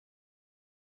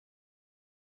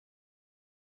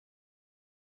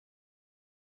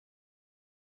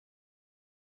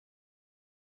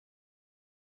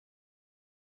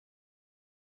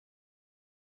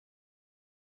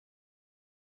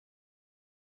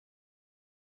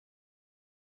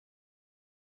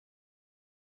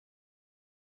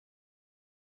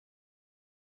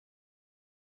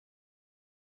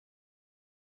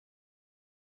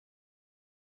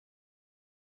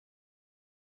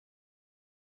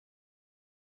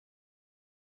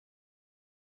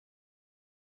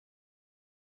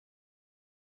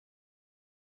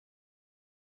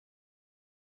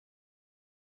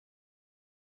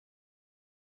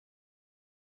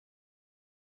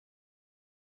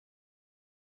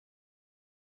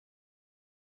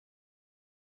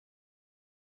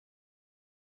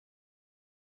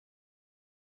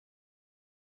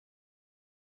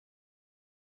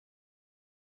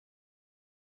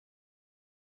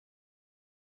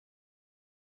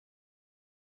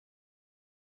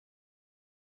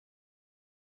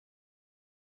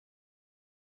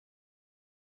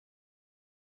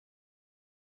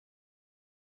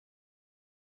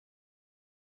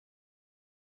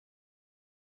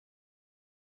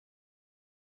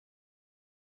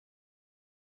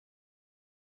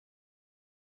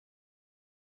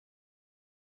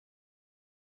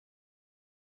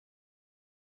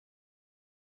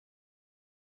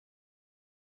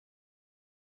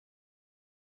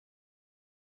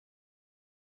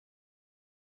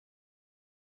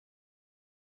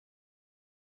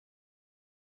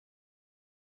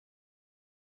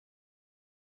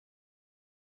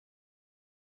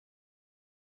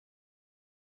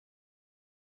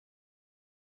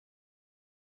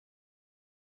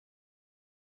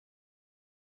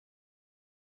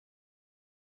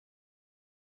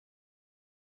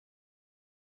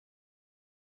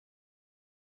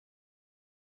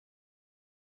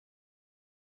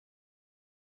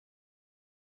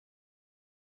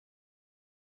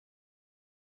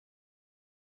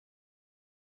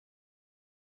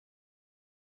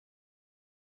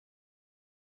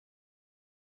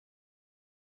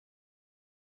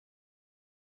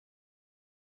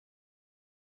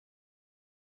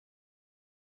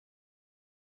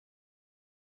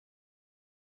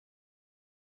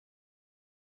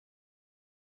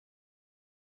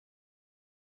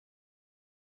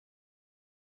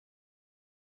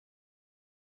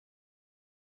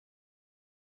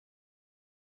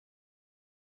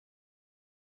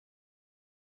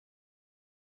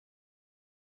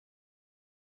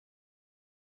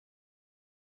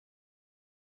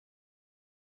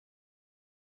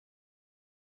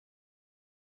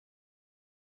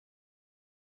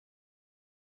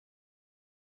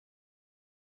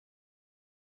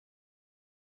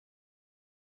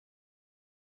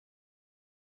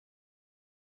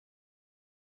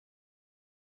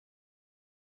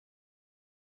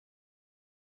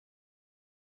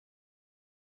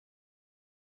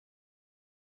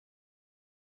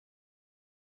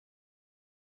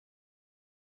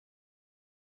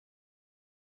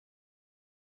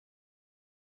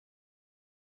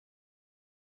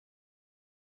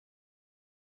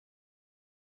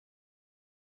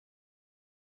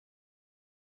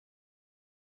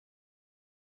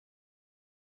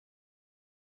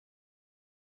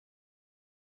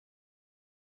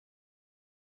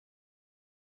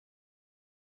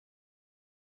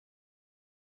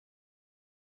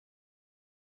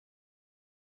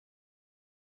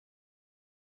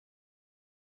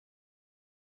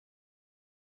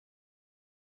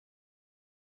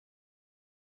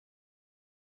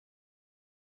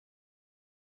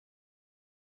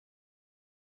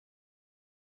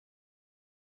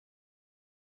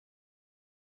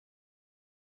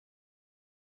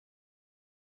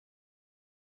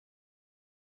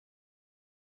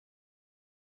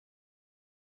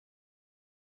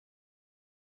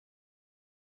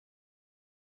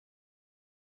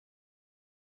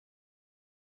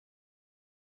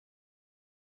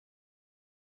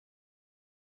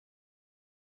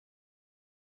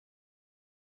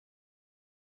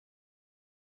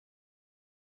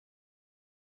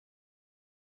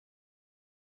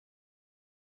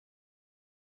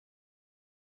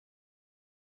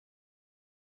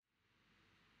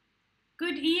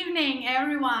Good evening,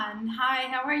 everyone. Hi,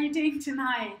 how are you doing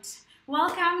tonight?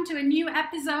 Welcome to a new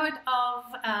episode of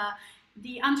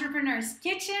The Entrepreneur's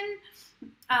Kitchen.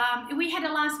 We had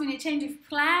a last minute change of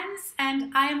plans,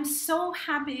 and I am so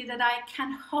happy that I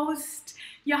can host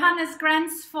Johannes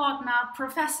Grenzfurthner,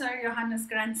 Professor Johannes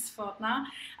Grenzfurthner,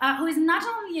 who is not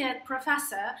only a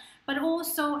professor, but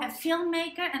also a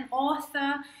filmmaker, an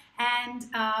author, and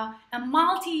a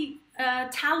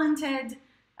multi-talented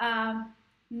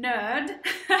nerd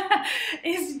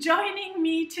is joining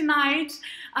me tonight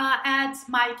at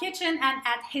my kitchen and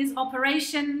at his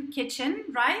operation kitchen,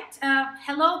 right?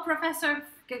 Hello, Professor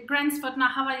Grenzfurthner.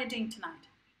 How are you doing tonight?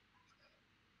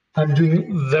 I'm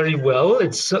doing very well.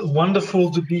 It's wonderful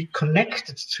to be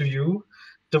connected to you,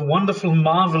 the wonderful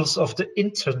marvels of the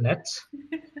internet.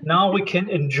 Now we can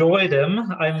enjoy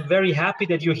them. I'm very happy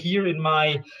that you're here in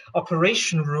my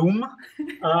operation room.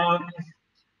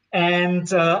 And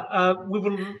we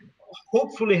will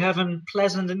hopefully have a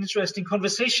pleasant and interesting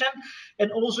conversation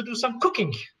and also do some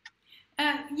cooking.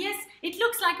 Yes, it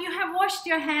looks like you have washed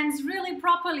your hands really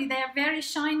properly. They are very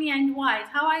shiny and white.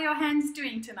 How are your hands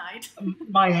doing tonight?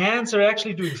 My hands are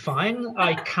actually doing fine.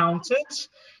 I counted.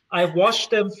 I washed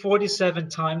them 47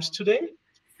 times today.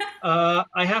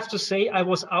 I have to say I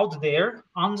was out there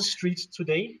on the street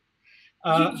today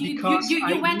because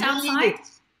you went outside?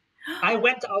 I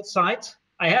went outside.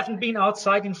 I haven't been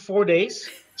outside in 4 days.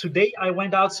 Today I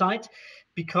went outside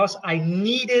because I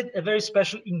needed a very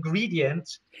special ingredient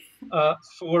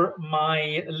for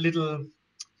my little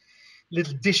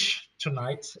dish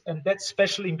tonight. And that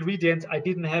special ingredient, I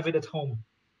didn't have it at home.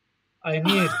 I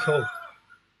needed Coke.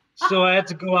 So I had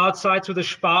to go outside to the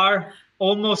Spar,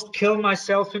 almost kill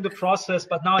myself in the process,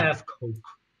 but now I have Coke.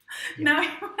 Yeah.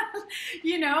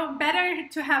 No, better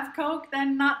to have Coke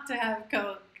than not to have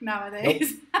Coke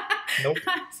nowadays. Nope.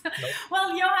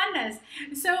 Well, Johannes,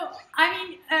 so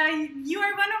I mean, you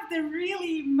are one of the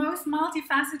really most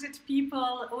multifaceted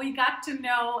people we got to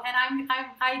know, and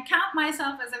I count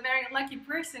myself as a very lucky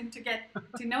person to get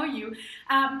to know you.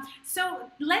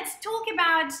 So let's talk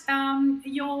about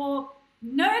your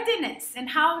nerdiness and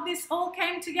how this all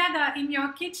came together in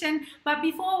your kitchen. But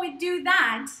before we do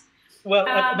that, well,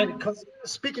 I mean,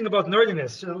 speaking about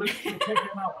nerdiness, let's take them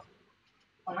out.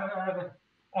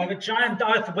 I have a giant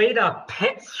Darth Vader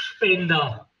pet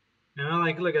spender. You know,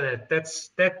 like look at that.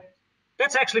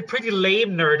 That's actually pretty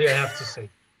lame nerdy, I have to say.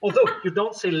 Although you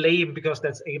don't say lame because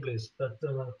that's ableist. But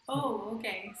oh,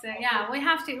 okay. So yeah, we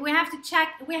have to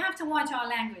check. We have to watch our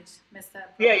language, Mr.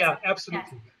 Professor. Yeah,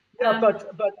 absolutely. Yes. Yeah, but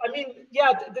I mean,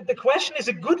 yeah, the question is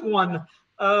a good one.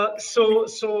 So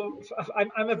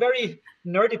I'm a very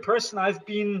nerdy person. I've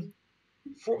been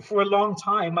for a long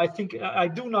time. I think I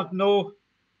do not know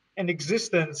an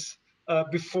existence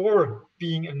before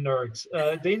being a nerd.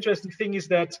 The interesting thing is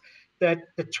that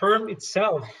the term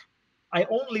itself, I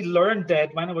only learned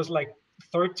that when I was like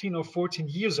 13 or 14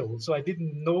 years old. So I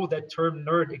didn't know that term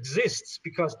nerd exists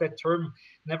because that term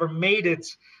never made it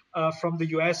from the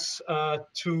US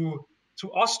to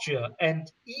Austria.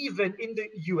 And even in the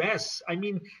US, I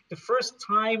mean, the first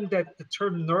time that the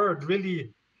term nerd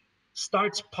really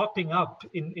starts popping up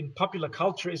in popular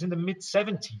culture is in the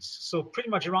mid-70s. So pretty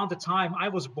much around the time I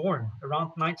was born,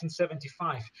 around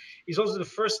 1975, is also the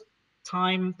first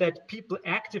time that people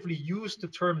actively use the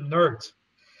term nerd.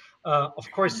 Of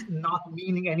course, not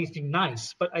meaning anything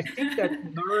nice, but I think that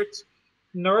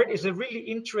nerd is a really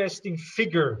interesting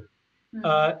figure,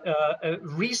 a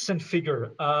recent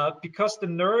figure, because the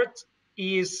nerd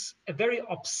is a very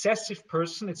obsessive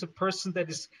person. It's a person that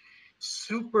is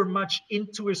super much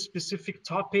into a specific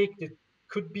topic. It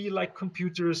could be like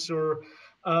computers or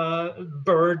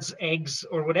birds, eggs,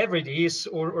 or whatever it is,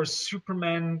 or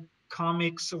Superman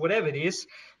comics, or whatever it is.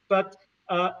 But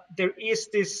there is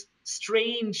this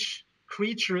strange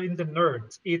creature in the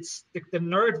nerd. It's the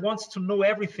nerd wants to know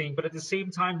everything, but at the same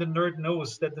time, the nerd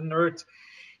knows that the nerd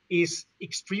is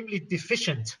extremely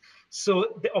deficient.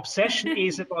 So the obsession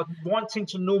is about wanting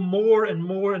to know more and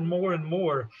more and more and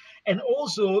more, and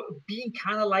also being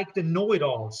kind of like the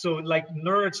know-it-all. So like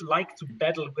nerds like to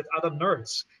battle with other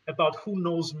nerds about who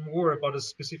knows more about a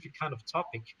specific kind of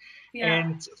topic. Yeah.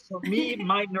 And for me,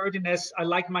 I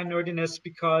like my nerdiness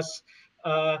because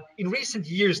in recent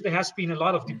years, there has been a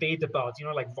lot of debate about,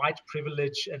 like white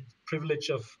privilege and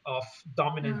privilege of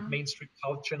dominant mainstream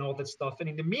culture and all that stuff. And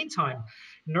in the meantime,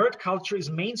 nerd culture is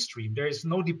mainstream. There is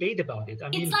no debate about it. I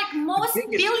mean, it's like most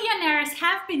billionaires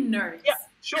have been nerds. Yeah,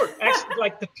 sure.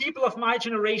 Like the people of my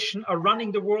generation are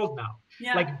running the world now.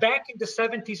 Yeah. Like back in the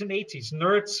 70s and 80s,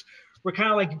 nerds were kind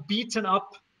of like beaten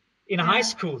up in high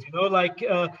school, like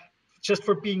just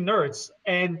for being nerds.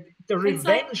 And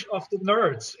revenge of the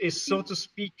nerds is, so to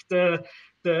speak, the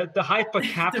hyper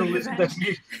capitalism that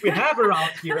we have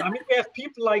around here. I mean, we have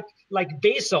people like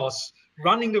Bezos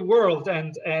running the world,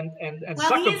 and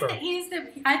Zuckerberg.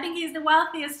 I think he's the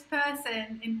wealthiest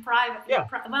person in private. Yeah.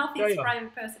 Wealthiest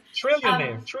private person.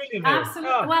 Trillionaire.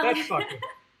 Absolutely. Oh, well, that's fucking.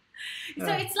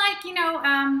 So it's like, you know,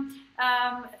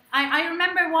 I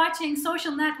remember watching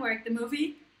Social Network, the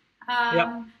movie.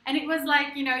 And it was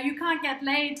like, you know, you can't get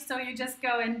laid, so you just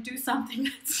go and do something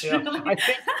that's really...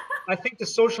 I think The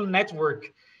Social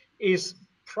Network is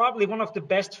probably one of the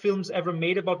best films ever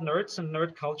made about nerds and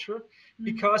nerd culture,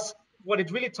 because what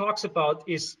it really talks about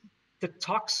is the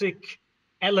toxic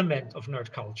element of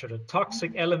nerd culture, the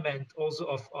toxic element also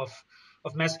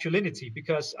of masculinity.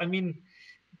 Because, I mean,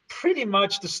 pretty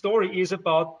much the story is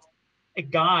about a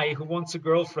guy who wants a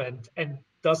girlfriend and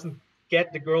doesn't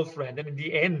get the girlfriend, and in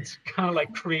the end kind of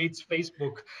like creates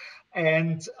Facebook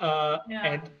and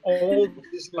all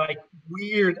these like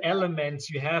weird elements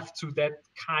you have to that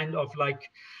kind of like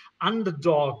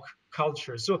underdog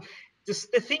culture. So the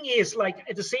thing is, like,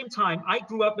 at the same time, I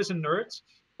grew up as a nerd,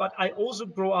 but I also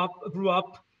grew up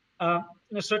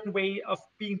in a certain way of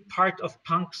being part of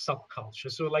punk subculture.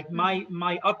 So like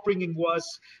my upbringing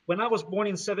was, when I was born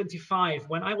in 75,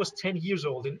 when I was 10 years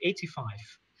old in 85,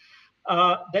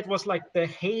 that was like the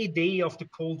heyday of the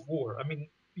Cold War. I mean,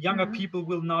 younger people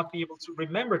will not be able to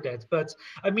remember that. But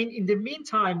I mean, in the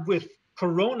meantime, with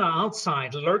Corona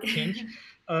outside lurking,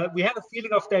 we have a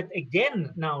feeling of that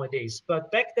again nowadays.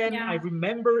 But back then, I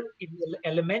remember in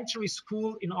elementary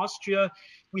school in Austria,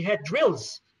 we had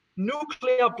drills.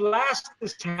 Nuclear blast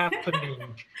is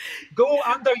happening. Go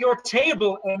under your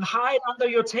table and hide under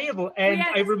your table. And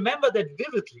I remember that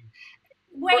vividly.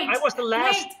 I was the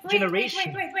last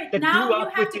generation that grew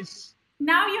up with this.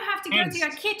 Now you have to go to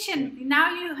your kitchen.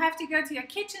 Now you have to go to your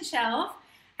kitchen shelf,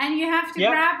 and you have to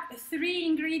grab 3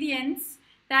 ingredients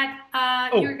that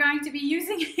you're going to be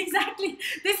using. Exactly.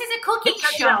 This is a cooking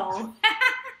show.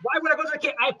 Why would I go to the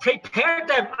kitchen? I prepared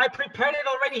them. I prepared it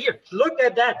already here. Look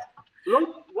at that.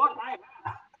 Look what I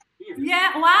have here.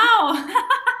 Yeah. Wow.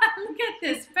 Look at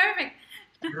this. Perfect.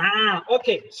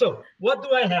 Okay. So what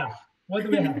do I have? What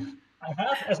do we have? I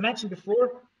have, as mentioned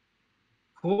before,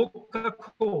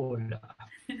 Coca-Cola.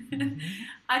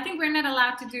 I think we're not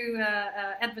allowed to do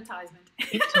advertisement.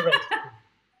 Interesting.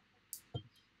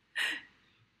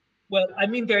 Well, I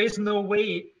mean, there is no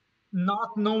way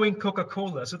not knowing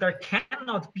Coca-Cola. So there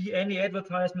cannot be any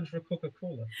advertisement for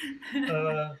Coca-Cola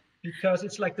because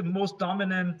it's like the most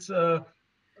dominant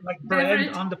like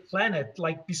brand on the planet,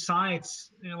 like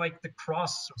besides, you know, like the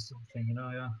Cross or something, you know.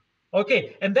 Yeah.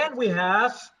 Okay, and then we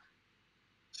have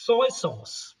soy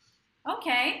sauce.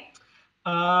 Okay.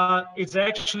 It's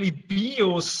actually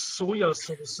bio soya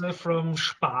sauce from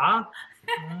Spar.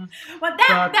 Well,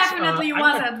 that definitely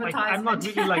was advertisement. I'm not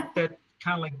really like that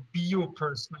kind of like bio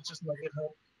person. I just like it.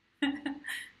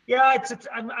 Yeah,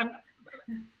 I'm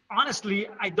honestly,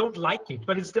 I don't like it,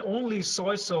 but it's the only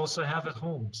soy sauce I have at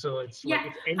home. So it's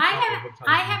like it's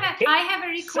I have a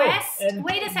request. So,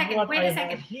 wait a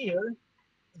second. Here,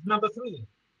 number 3.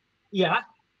 Yeah.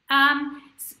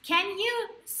 Can you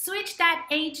switch that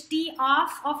HD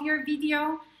off of your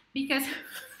video, because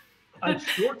I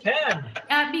sure can.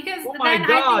 Because then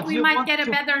I think we might get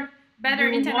a better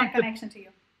internet connection to you.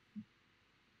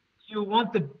 You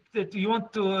want to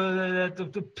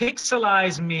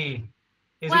pixelize me?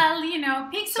 Well, you know,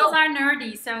 pixels are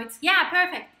nerdy, so it's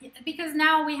perfect, because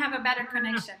now we have a better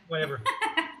connection. Whatever.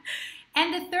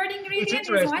 And the third ingredient is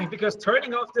what? It's interesting because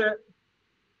turning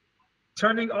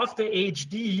off the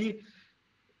HD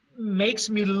makes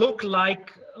me look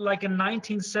like a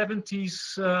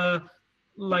 1970s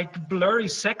like blurry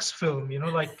sex film, you know,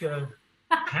 like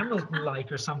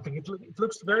Hamilton-like or something. It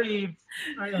looks very,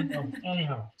 I don't know.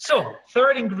 Anyhow, so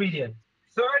third ingredient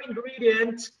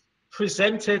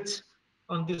presented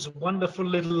on this wonderful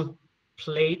little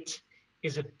plate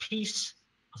is a piece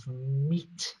of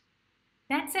meat.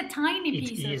 That's a tiny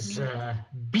piece of meat. It is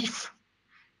beef,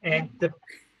 and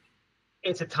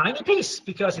it's a tiny piece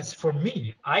because it's for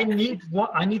me. I need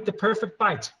the perfect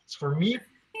bite. It's for me.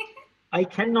 I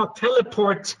cannot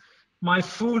teleport my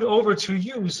food over to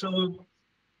you, so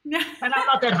and I'm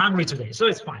not that hungry today, so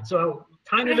it's fine. So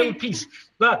tiny little piece.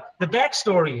 But the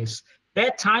backstory is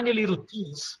that tiny little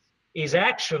piece is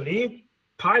actually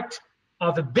part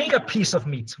of a bigger piece of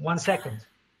meat. 1 second.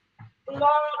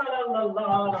 La, la, la,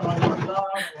 la, la, la,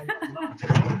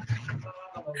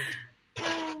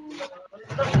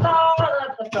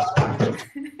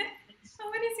 So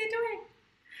what is he doing?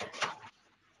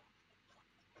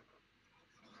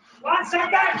 1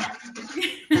 second.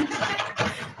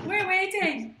 We're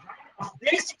waiting.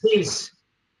 This piece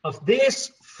of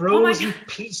this frozen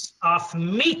piece of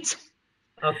meat.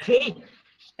 Okay.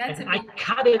 And I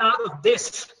cut it out of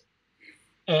this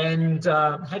and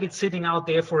had it sitting out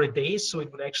there for a day so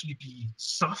it would actually be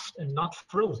soft and not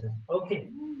frozen. Okay,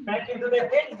 back into the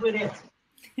thing with it.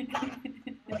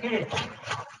 Okay.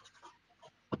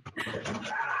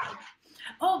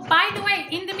 Oh, by the way,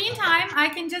 in the meantime, I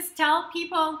can just tell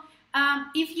people,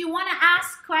 if you want to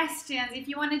ask questions, if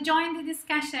you want to join the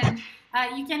discussion,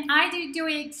 you can either do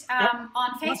it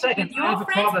on Facebook with your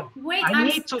friends. Wait, I'm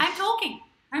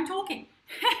talking.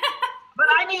 But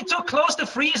I need to close the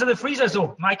freezer. The freezer's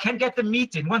open. I can't get the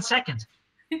meat in. 1 second.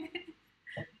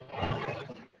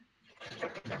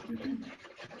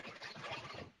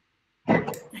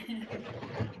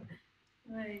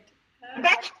 Right.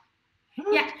 Back.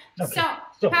 Yeah. Okay.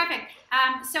 So perfect.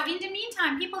 So in the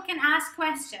meantime, people can ask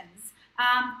questions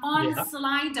on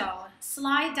Slido.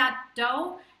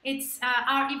 Slide.do. It's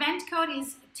our event code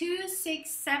is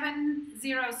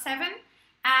 26707.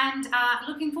 And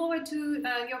looking forward to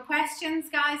your questions,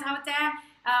 guys out there.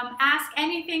 Ask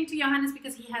anything to Johannes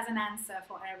because he has an answer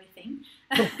for everything.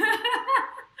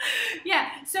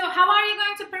 Yeah, so how are you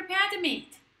going to prepare the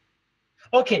meat?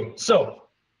 Okay, so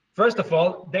first of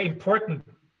all, the important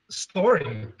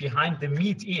story behind the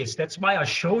meat is, that's why I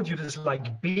showed you this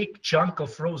like big chunk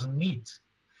of frozen meat.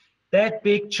 That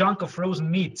big chunk of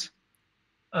frozen meat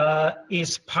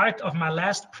is part of my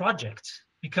last project,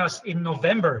 because in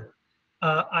November,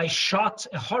 I shot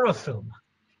a horror film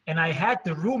and I had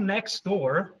the room next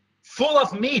door full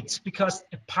of meat because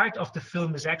a part of the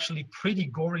film is actually pretty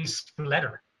gory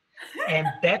splatter. And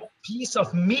that piece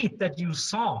of meat that you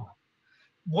saw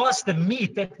was the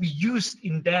meat that we used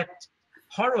in that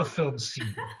horror film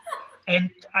scene. And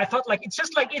I thought it's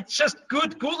just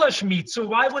good goulash meat. So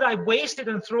why would I waste it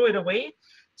and throw it away?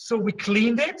 So we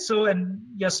cleaned it. And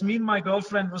Yasmin, my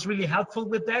girlfriend, was really helpful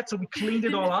with that. So we cleaned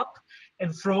it all up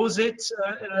and froze it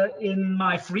in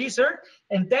my freezer.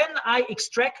 And then I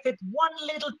extracted one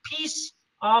little piece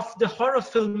of the horror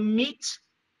film meat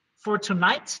for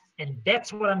tonight. And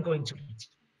that's what I'm going to eat.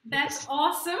 That's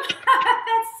awesome.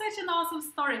 That's such an awesome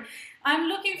story. I'm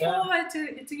looking forward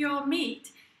to your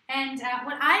meat. And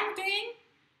what I'm doing,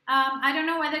 I don't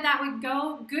know whether that would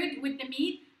go good with the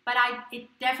meat, but it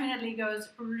definitely goes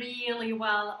really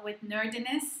well with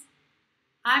nerdiness.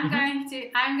 I'm going to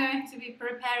be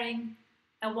preparing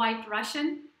a White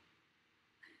Russian.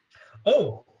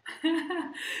 Oh.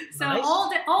 So nice. all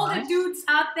the dudes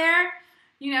out there,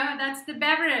 that's the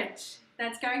beverage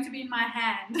that's going to be in my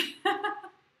hand.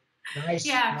 Nice.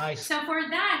 Yeah. Nice. So for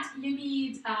that you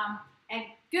need a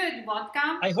good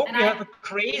vodka. I hope you have a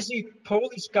crazy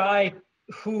Polish guy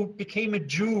who became a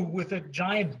Jew with a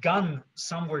giant gun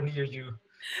somewhere near you.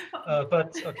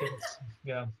 But okay,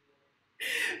 yeah.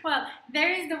 Well,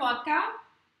 there is the vodka.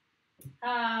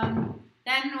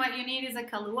 Then what you need is a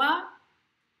Kahlua.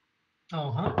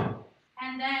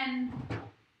 And then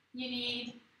you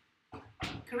need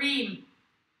cream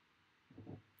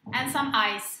and some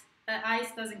ice. The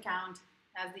ice doesn't count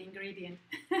as the ingredient.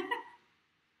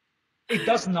 It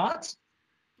does not?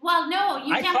 Well, no,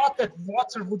 I thought that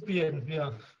water would be in.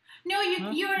 Yeah. No,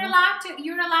 you're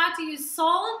allowed to use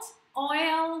salt,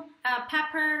 oil,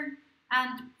 pepper,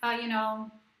 and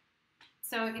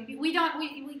So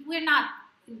we're not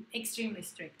extremely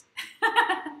strict.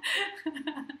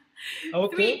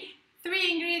 Okay.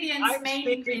 Three ingredients, main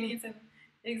ingredients.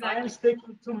 Exactly. I'm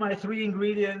sticking to my 3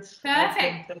 ingredients.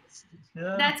 Perfect.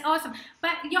 That's awesome.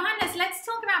 But Johannes, let's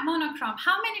talk about Monochrom.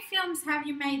 How many films have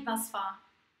you made thus far?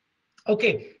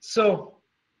 Okay, so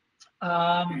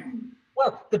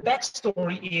well, the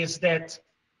backstory is that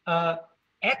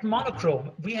at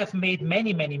Monochrom we have made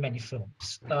many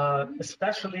films,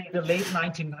 especially in the late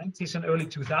 1990s and early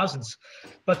 2000s,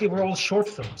 but they were all short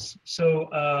films. So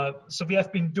we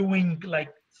have been doing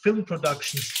film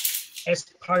productions as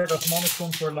part of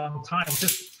Monochrom for a long time.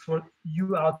 Just for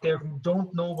you out there who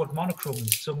don't know what Monochrom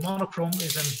is. So Monochrom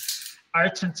is an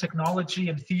art and technology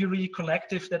and theory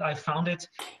collective that I founded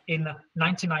in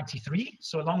 1993.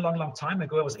 So a long time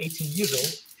ago. I was 18 years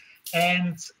old.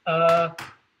 And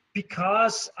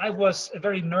because I was a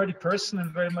very nerdy person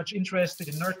and very much interested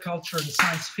in nerd culture and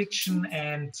science fiction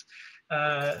and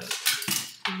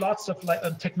lots of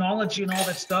technology and all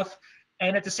that stuff.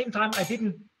 And at the same time, I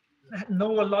didn't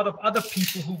know a lot of other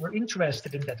people who were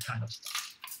interested in that kind of stuff.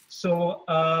 So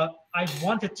I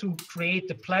wanted to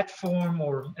create a platform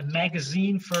or a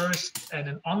magazine first and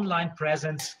an online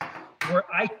presence where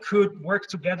I could work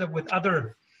together with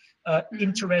other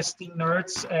interesting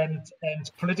nerds and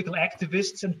political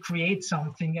activists and create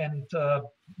something. And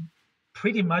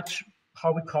pretty much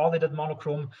how we call it at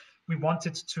Monochrom, we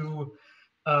wanted to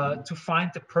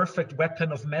find the perfect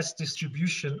weapon of mass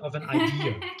distribution of an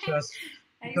idea, because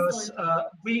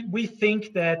we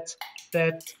think that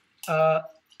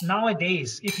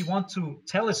nowadays, if you want to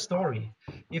tell a story,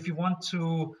 if you want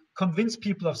to convince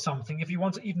people of something, if you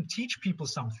want to even teach people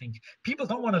something, people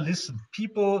don't want to listen.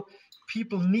 People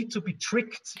need to be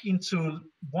tricked into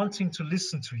wanting to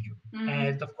listen to you.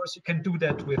 And of course, you can do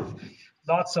that with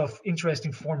lots of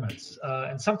interesting formats.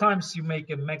 And sometimes you make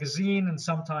a magazine, and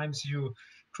sometimes you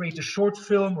create a short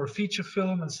film or feature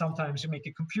film, and sometimes you make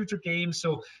a computer game.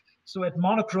 So at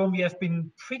Monochrom, we have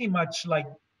been pretty much like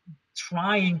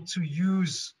trying to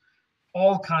use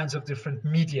all kinds of different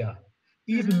media,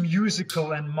 even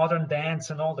musical and modern dance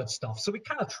and all that stuff. So we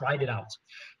kind of tried it out.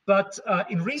 But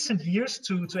in recent years,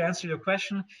 to answer your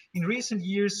question, in recent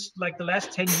years, like the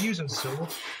last 10 years or so,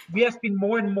 we have been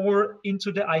more and more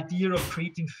into the idea of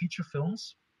creating feature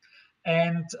films.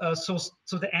 And so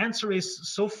the answer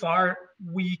is, so far,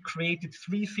 we created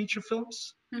 3 feature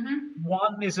films.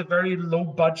 One is a very low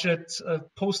budget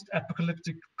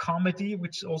post-apocalyptic comedy,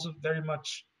 which also very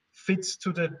much fits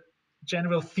to the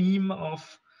general theme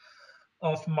of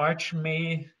March,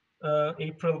 May,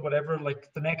 April, whatever, like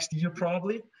the next year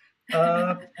probably.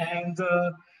 And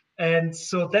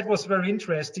so that was very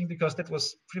interesting, because that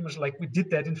was pretty much like we did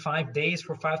that in 5 days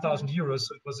for 5,000 euros.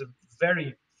 So it was a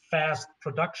very fast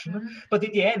production. But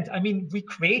in the end, I mean, we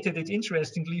created it,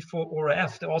 interestingly, for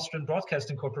ORF, the Austrian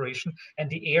Broadcasting Corporation, and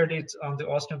they aired it on the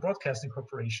Austrian Broadcasting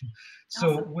Corporation.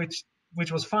 So which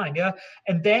was fine, yeah.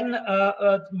 And then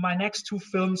my next 2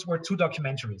 films were 2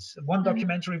 documentaries. One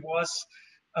documentary was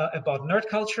about nerd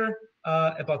culture,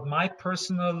 about my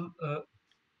personal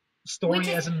story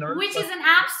as a nerd, which is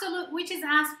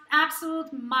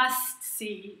absolute must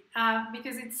see,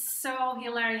 because it's so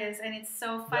hilarious and it's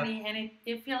so funny, and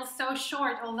it feels so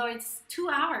short, although it's 2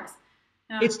 hours.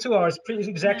 It's 2 hours,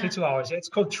 exactly 2 hours. It's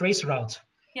called Trace Route.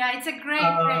 Yeah, it's a great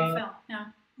film. Yeah.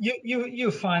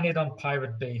 You find it on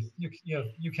Pirate Bay. You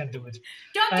can do it.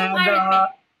 Don't do Pirate Bay.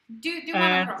 Do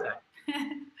Monochrom.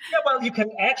 Yeah, well, you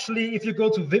can actually, if you go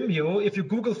to Vimeo, if you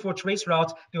Google for Trace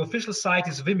Route, the official site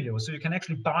is Vimeo, so you can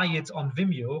actually buy it on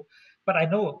Vimeo. But I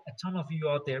know a ton of you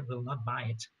out there will not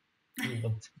buy it. You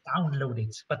will download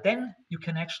it. But then you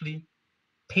can actually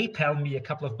PayPal me a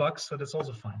couple of bucks, so that's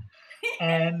also fine.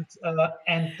 And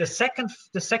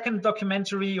the second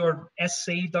documentary or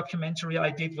essay documentary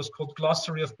I did was called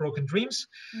Glossary of Broken Dreams.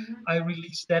 I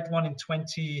released that one in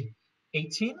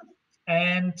 2018.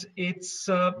 And it's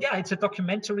a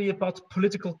documentary about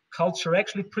political culture,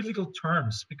 actually political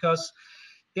terms, because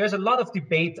there's a lot of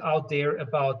debate out there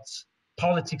about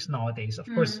politics nowadays. Of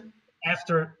course,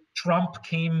 after Trump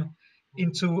came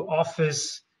into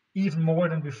office, even more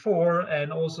than before,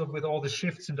 and also with all the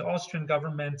shifts in the Austrian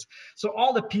government. So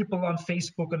all the people on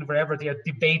Facebook and wherever, they are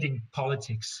debating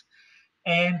politics.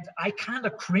 And I kind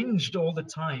of cringed all the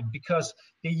time, because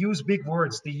they use big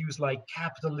words. They use like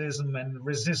capitalism and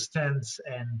resistance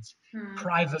and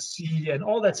privacy and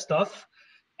all that stuff.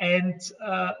 And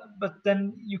but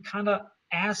then you kind of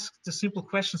ask the simple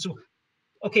question. So,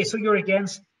 okay, so you're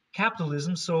against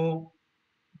capitalism. So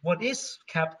what is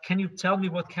can you tell me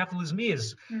what capitalism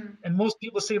is? And most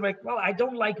people say, like, well, I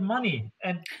don't like money.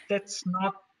 And that's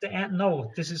not the end.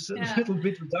 No, this is a little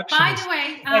bit reductionist. By the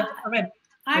way,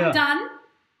 I'm done.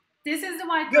 This is the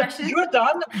white question. You're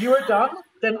done. You're done.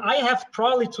 Then I have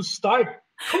probably to start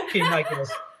cooking, I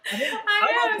guess.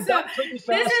 I know. So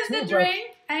this is the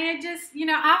drink, and it just,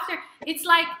 after, it's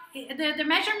like the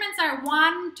measurements are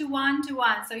 1 to 1 to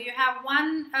 1. So you have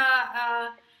one.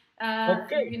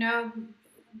 Okay.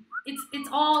 It's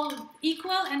all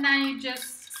equal, and then you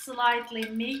just slightly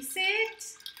mix it,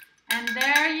 and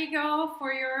there you go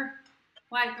for your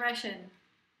white Russian.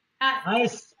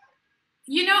 Nice.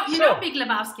 You know Big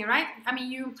Lebowski, right? I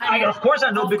mean, of course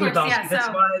I know Big Lebowski. Yeah,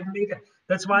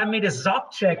 that's why I made a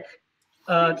Sobchak.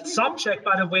 Sobchak,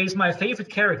 by the way, is my favorite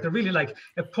character. Really, like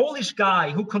a Polish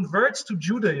guy who converts to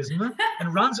Judaism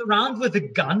and runs around with a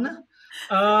gun.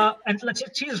 And like,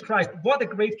 Jesus Christ, what a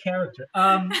great character.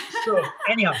 So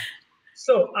anyhow,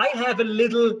 so I have a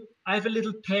little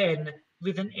pen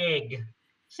with an egg.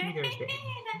 See, there's the egg.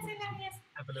 That's hilarious.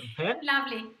 I have a little pen.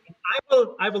 Lovely. And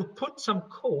I will put some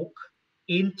Coke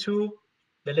into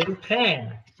the little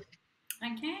pan.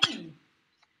 Okay.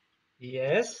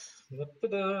 Yes.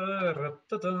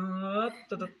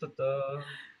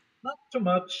 Not too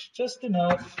much, just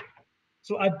enough.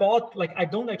 So I bought, like, I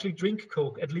don't actually drink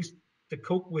Coke, at least the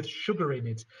Coke with sugar in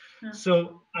it.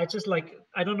 So I just, like,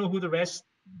 I don't know who the rest,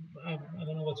 I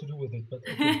don't know what to do with it, but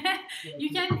okay.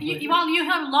 You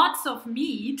have lots of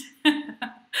meat.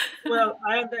 Well,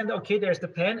 and then okay, there's the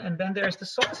pan, and then there's the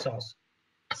soy sauce.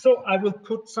 So I will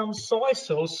put some soy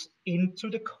sauce into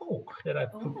the Coke that I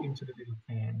put Oh, into the little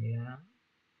pan. Yeah.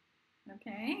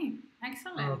 okay,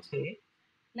 excellent. Okay.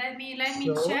 Let me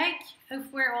So check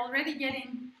if we're already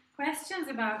getting questions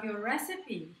about your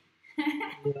recipe.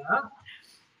 yeah,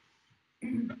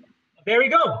 there we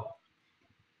go.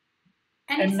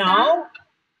 And And it's done. now,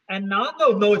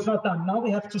 no, it's not done. Now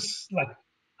we have to like,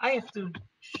 I have to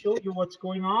show you what's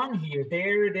going on here.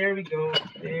 There we go.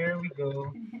 There we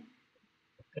go.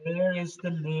 There is the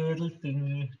little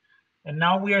thing. And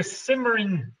now we are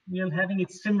simmering. We are having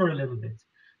it simmer a little bit.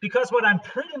 Because what I'm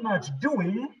pretty much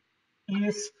doing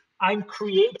is I'm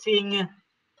creating,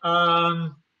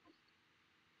 oops,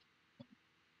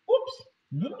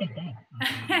 look at that.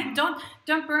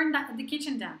 Don't burn the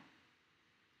kitchen down.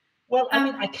 Well, I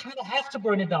mean, I kind of have to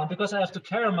burn it down because I have to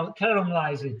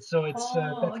caramelize it. So it's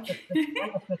Oh, that's okay.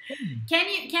 part of the thing.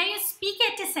 Can you speak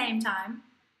at the same time?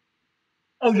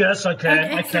 Oh yes, I can.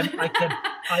 Okay, excellent.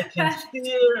 I can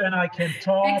steer and I can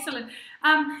talk. Excellent.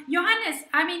 Johannes,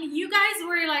 I mean, you guys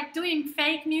were like doing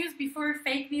fake news before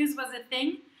fake news was a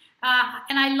thing.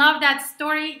 And I love that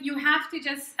story. You have to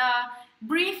just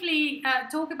briefly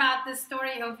talk about the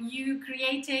story of you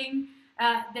creating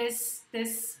this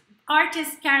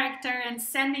artist character and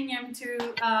sending him to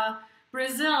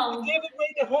Brazil. You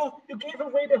gave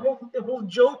away the whole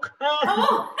joke.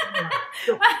 Oh,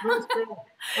 So,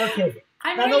 okay.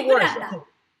 I'm No, no really good worries. at that. Okay.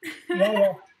 Yeah,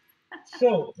 yeah.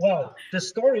 So, well, the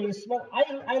story is well,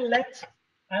 I let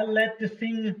the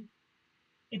thing.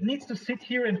 It needs to sit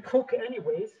here and cook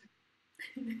anyways.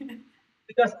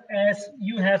 Because as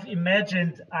you have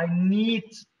imagined, I need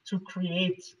to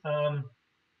create a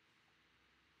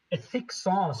thick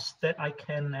sauce that I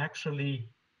can actually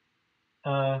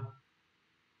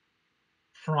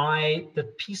fry the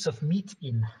piece of meat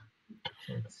in.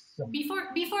 So Before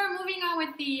moving on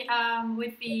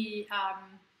with the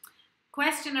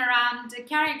question around the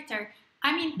character,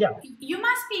 I mean, yeah, you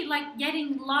must be like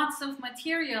getting lots of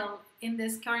material in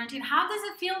this quarantine. How does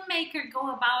a filmmaker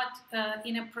go about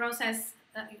in a process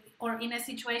or in a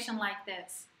situation like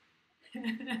this?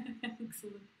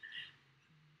 Excellent.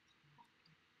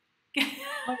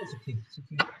 oh, it's okay. It's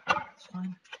okay. It's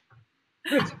fine.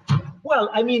 Good. Well,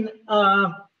 I mean,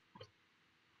 of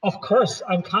course,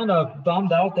 I'm kind of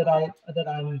bummed out that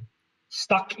I'm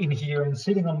stuck in here and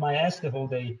sitting on my ass the whole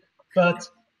day. But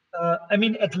I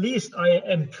mean, at least I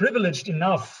am privileged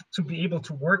enough to be able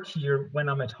to work here when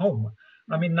I'm at home.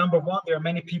 I mean, number one, there are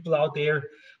many people out there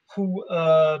who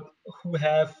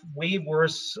have way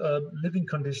worse living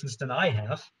conditions than I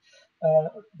have.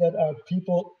 That are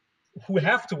people who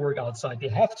have to work outside. They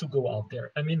have to go out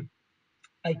there. I mean,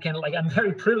 I'm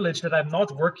very privileged that I'm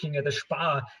not working at a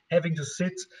spa, having to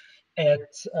sit at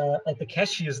the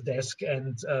cashier's desk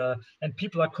and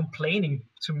people are complaining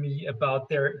to me about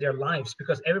their lives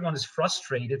because everyone is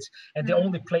frustrated and the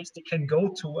only place they can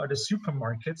go to are the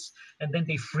supermarkets and then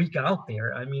they freak out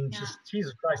there. I mean, Yeah. just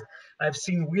Jesus Christ, I've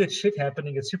seen weird shit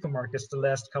happening at supermarkets the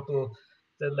last couple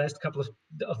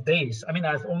of days. I mean,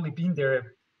 I've only been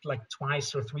there like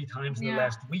twice or three times in the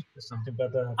last week or something.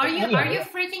 But Are anyhow, you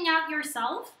freaking out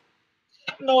yourself?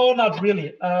 no, not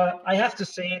really. I have to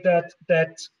say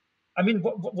that I mean,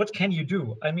 what can you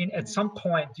do? I mean, at some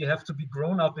point you have to be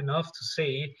grown up enough to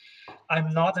say,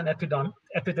 I'm not an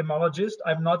epidemiologist.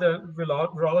 I'm not a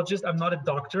virologist. I'm not a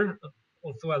doctor,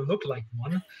 although I look like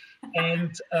one.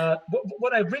 And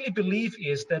what I really believe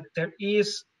is that there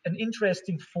is an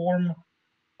interesting form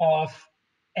of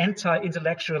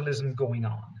anti-intellectualism going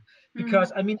on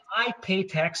because I mean I pay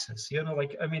taxes, you know,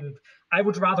 like I mean I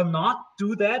would rather not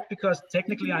do that because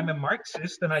technically I'm a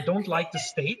Marxist and I don't like the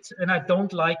state and I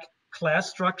don't like class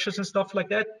structures and stuff like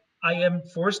that. I am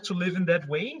forced to live in that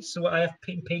way, so I have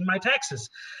paying my taxes.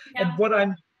 Yeah. And what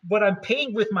I'm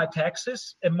paying with my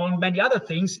taxes, among many other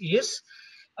things, is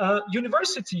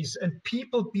universities and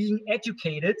people being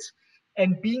educated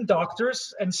and being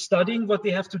doctors and studying what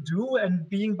they have to do and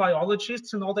being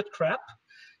biologists and all that crap.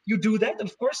 You do that,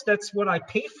 of course, that's what I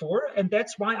pay for, and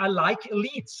that's why I like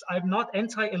elites. I'm not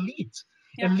anti-elite.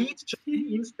 Yeah. Elite just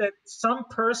means that some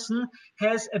person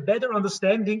has a better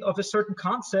understanding of a certain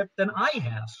concept than I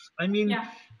have. I mean,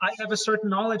 I have a certain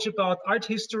knowledge about art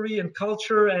history and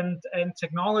culture and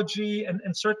technology and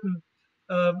certain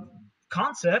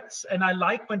concepts, and I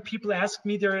like when people ask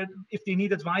me if they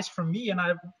need advice from me, and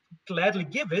I gladly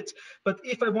give it. But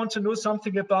if I want to know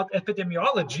something about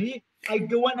epidemiology, I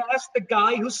go and ask the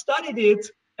guy who studied it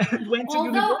and went to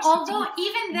university. Although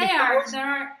even there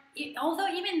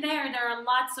are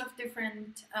lots of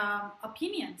different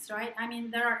opinions, right? I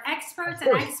mean, there are experts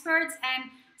and experts, and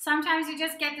sometimes you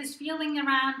just get this feeling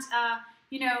around,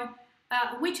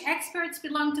 which experts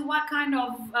belong to what kind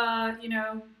of,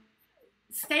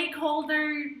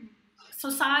 stakeholder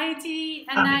society,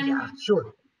 and I mean, yeah, then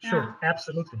sure, yeah. sure,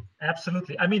 absolutely,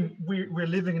 absolutely. I mean, we're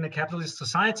living in a capitalist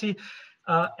society,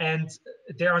 and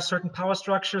there are certain power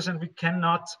structures, and we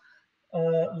cannot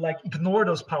like ignore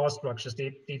those power structures.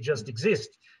 They just exist.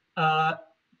 Uh,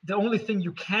 the only thing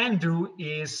you can do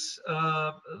is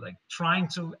like trying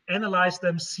to analyze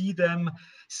them,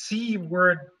 see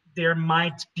where there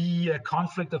might be a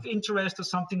conflict of interest or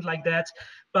something like that.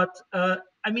 But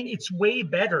I mean, it's way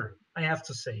better, I have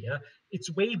to say. It's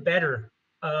way better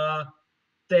uh,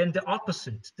 than the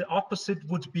opposite. The opposite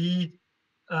would be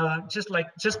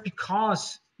just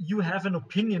because you have an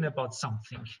opinion about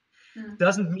something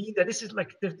doesn't mean that this is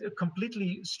like the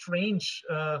completely strange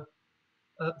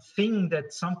thing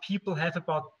that some people have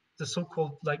about the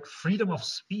so-called like freedom of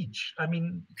speech. I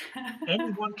mean,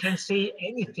 anyone can say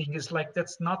anything. Is like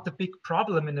that's not the big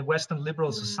problem in a Western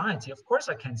liberal society. Of course,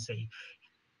 I can say,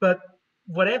 but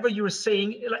whatever you're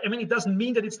saying, I mean, it doesn't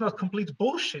mean that it's not complete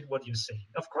bullshit what you say.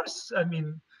 Of course, I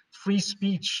mean, free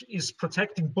speech is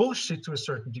protecting bullshit to a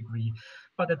certain degree,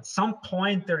 but at some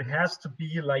point there has to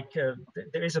be like there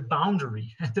is a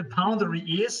boundary. And the boundary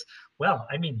is, well,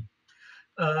 I mean,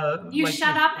 You like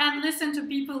shut up and listen to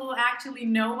people who actually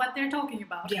know what they're talking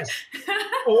about. yes,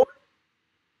 or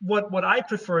what I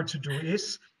prefer to do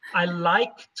is I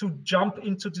like to jump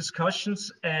into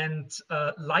discussions and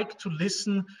like to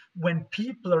listen when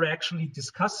people are actually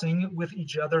discussing with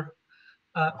each other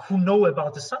who know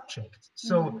about the subject.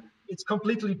 So it's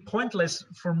completely pointless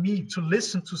for me to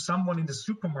listen to someone in the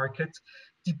supermarket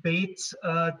debate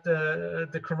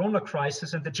the corona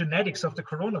crisis and the genetics of the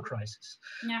corona crisis.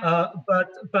 Yeah.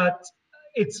 But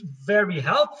it's very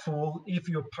helpful if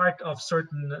you're part of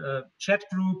certain chat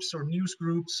groups or news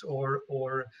groups,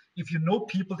 or if you know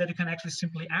people that you can actually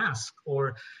simply ask,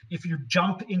 or if you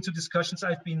jump into discussions.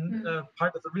 I've been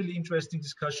part of a really interesting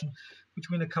discussion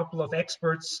between a couple of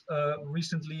experts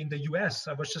recently in the US.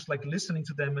 I was just like listening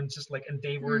to them and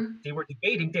they were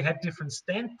debating. They had different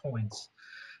standpoints.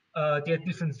 They had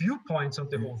different viewpoints on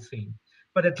the whole thing.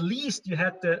 But at least you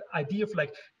had the idea of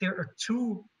like there are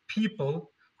two people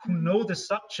who know the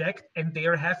subject and they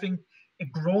are having a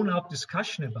grown-up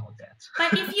discussion about that.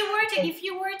 But if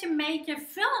you were to make a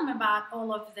film about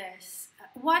all of this,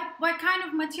 what kind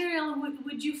of material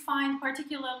would you find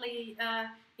particularly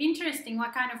interesting?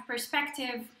 What kind of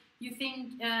perspective you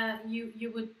think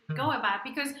you would go about?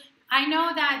 Because I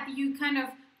know that you kind of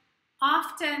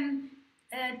often,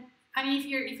 I mean,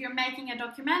 if you're making a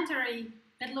documentary,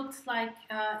 it looks like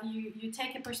you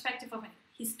take a perspective of a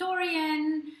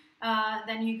historian,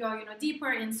 then you go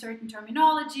deeper in certain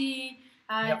terminology.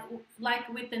 Like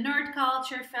with the nerd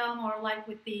culture film, or like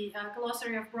with the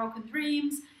glossary of broken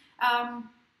dreams.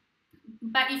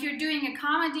 But if you're doing a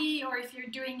comedy, or if you're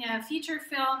doing a feature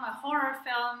film, a horror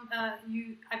film,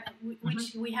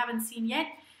 which we haven't seen yet,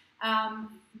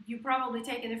 you probably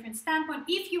take a different standpoint.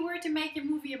 If you were to make a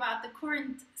movie about the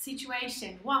current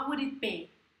situation, what would it be?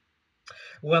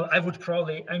 Well, I would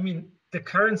probably, I mean, the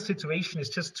current situation is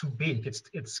just too big.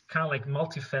 It's kind of like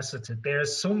multifaceted. There are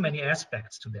so many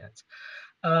aspects to that.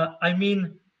 I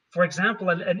mean, for example,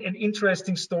 an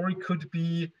interesting story could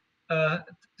be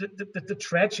the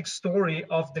tragic story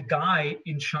of the guy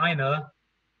in China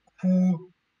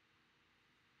who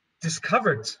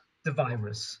discovered the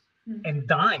virus and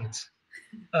died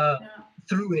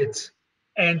through it.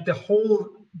 And the whole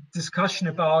discussion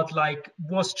about like,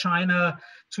 was China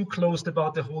too closed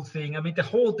about the whole thing? I mean, the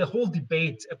whole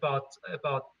debate about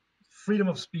freedom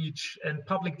of speech and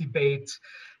public debate,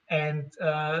 and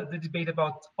the debate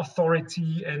about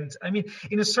authority. And I mean,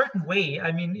 in a certain way,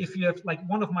 I mean, if you have like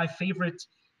one of my favorite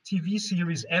TV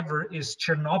series ever is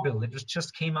Chernobyl. It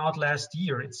just came out last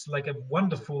year. It's like a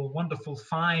wonderful, wonderful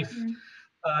five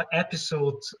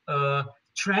episode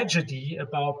tragedy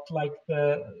about like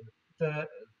the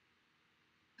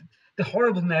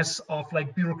horribleness of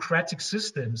like bureaucratic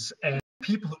systems and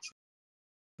people who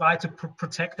try to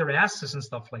protect their asses and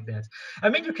stuff like that. I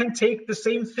mean, you can take the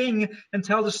same thing and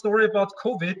tell the story about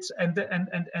COVID and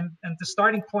the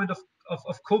starting point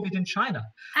of COVID in China.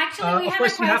 Actually, we of have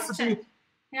course, a you have to question. be,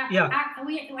 Yeah.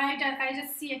 I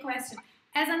just see a question.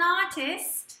 As an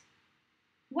artist,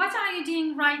 what are you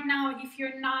doing right now if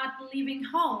you're not leaving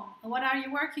home? What are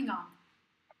you working on?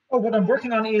 Oh, what I'm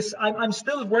working on is I'm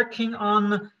still working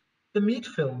on the meat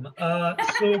film.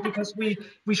 So because we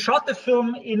shot the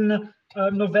film in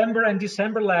November and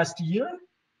December last year,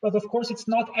 but of course it's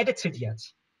not edited yet.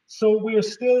 So we're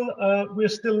still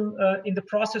in the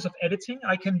process of editing.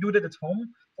 I can do that at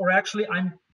home, or actually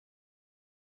I'm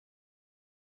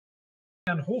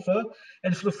Hofer,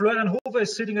 and Florian Hofer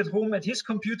is sitting at home at his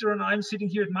computer, and I'm sitting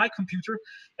here at my computer,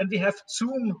 and we have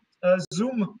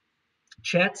Zoom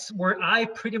chats where I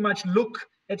pretty much look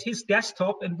at his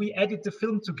desktop and we edit the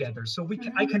film together. So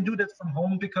I can do that from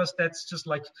home because that's just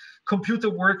like computer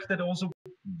work that also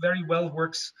very well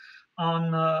works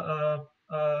on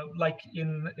like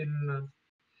in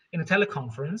a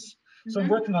teleconference. So I'm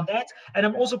working on that, and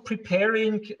I'm also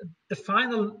preparing the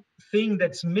final thing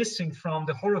that's missing from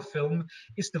the horror film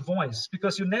is the voice,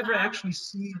 because you never actually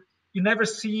see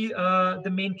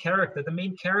the main character. The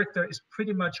main character is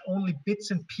pretty much only bits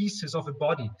and pieces of a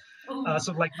body.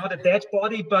 So like not a dead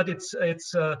body, but it's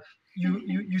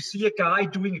you see a guy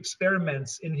doing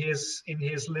experiments in his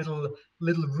little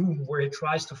room where he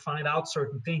tries to find out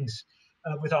certain things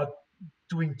without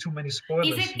doing too many spoilers.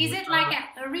 Is it like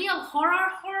a real horror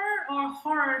or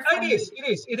horror?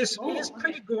 It is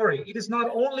pretty gory. It is not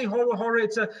only horror.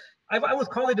 It's I would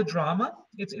call it a drama.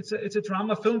 It's a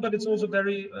drama film, but it's also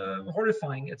very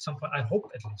horrifying at some point. I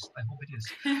hope, at least. I hope it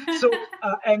is. So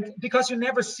and because you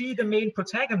never see the main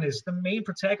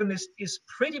protagonist is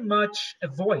pretty much a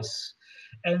voice,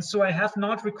 and so I have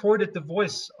not recorded the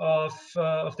voice of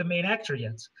the main actor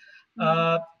yet.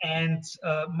 And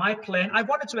my plan,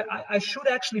 I should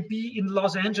actually be in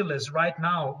Los Angeles right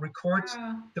now, record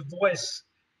the voice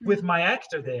with my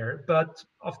actor there, but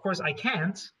of course I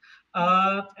can't.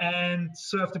 And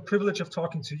so I have the privilege of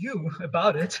talking to you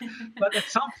about it. But at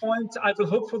some point, I will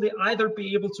hopefully either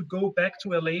be able to go back to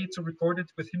LA to record it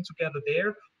with him together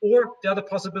there, or the other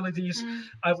possibility is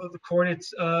I will record it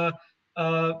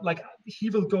like he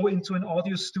will go into an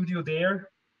audio studio there,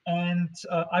 and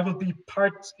I will be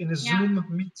part in a Zoom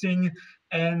meeting,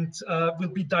 and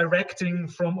will be directing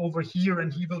from over here,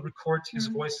 and he will record his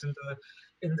voice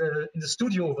in the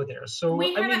studio over there. So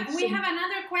we have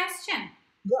another question.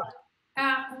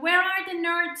 Where are the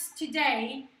nerds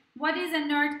today? What is a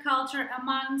nerd culture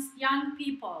amongst young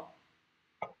people?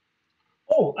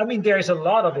 Oh, I mean, there's a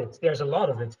lot of it.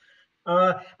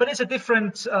 But it's a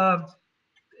different.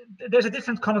 There's a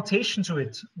different connotation to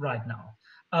it right now.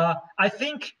 I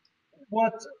think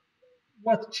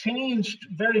what changed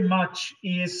very much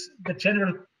is the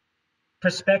general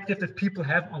perspective that people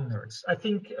have on nerds. I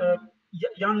think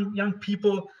young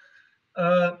people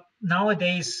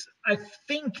nowadays, I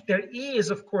think there is,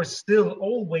 of course, still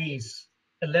always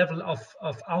a level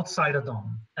of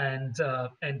outsiderdom, and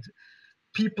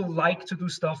people like to do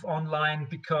stuff online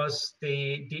because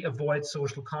they avoid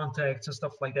social contacts and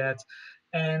stuff like that.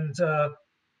 And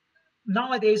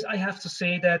nowadays, I have to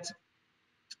say that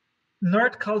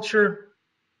nerd culture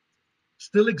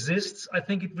still exists. I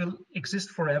think it will exist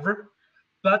forever,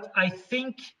 but I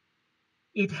think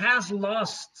it has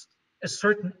lost a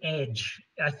certain edge.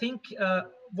 I think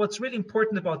what's really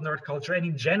important about nerd culture, and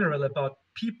in general about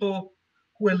people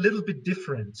who are a little bit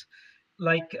different,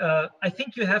 like I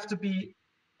think you have to be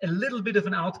a little bit of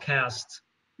an outcast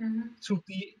to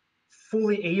be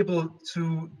fully able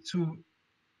to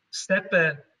step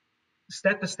a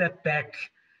step back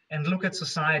and look at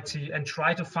society and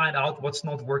try to find out what's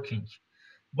not working.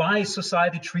 Why is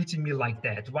society treating me like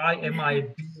that? Why am I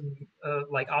being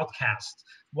like outcast?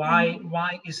 Why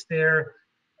is there,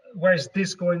 where is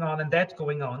this going on and that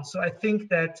going on? So I think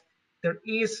that there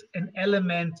is an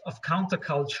element of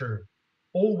counterculture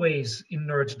always in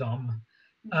nerddom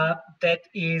that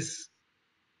is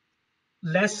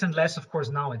less and less, of course,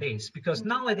 nowadays, because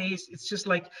nowadays it's just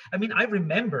like, I mean, I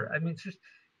remember, I mean,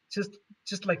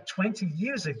 just like 20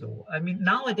 years ago. I mean,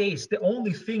 nowadays, the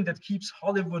only thing that keeps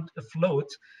Hollywood afloat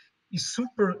is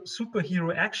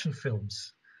superhero action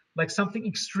films, like something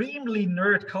extremely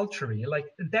nerd culture. Like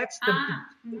that's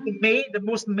the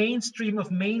most mainstream of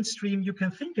mainstream you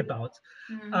can think about.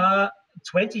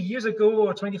 20 years ago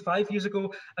or 25 years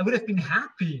ago, I would have been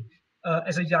happy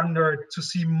as a young nerd to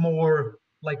see more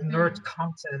like nerd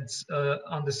content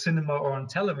on the cinema or on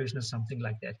television or something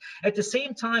like that. At the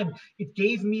same time, it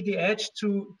gave me the edge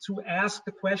to ask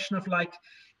the question of like,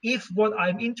 if what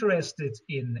I'm interested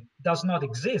in does not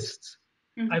exist,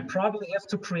 I probably have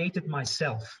to create it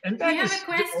myself. And that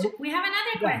we have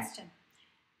another question.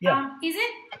 Yeah. Is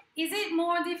it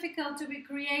more difficult to be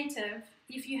creative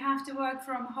if you have to work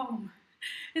from home?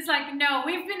 It's like, no,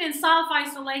 we've been in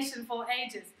self-isolation for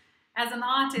ages. As an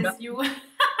artist,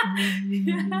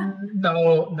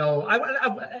 no. No.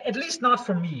 I, at least not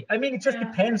for me. I mean, it just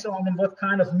depends on what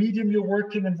kind of medium you're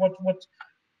working and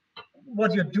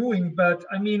what you're doing. But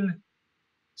I mean,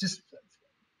 just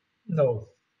no.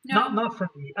 Not for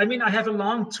me. I mean, I have a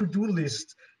long to-do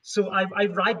list, so I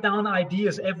write down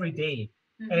ideas every day,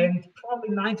 and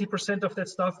probably 90% of that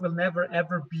stuff will never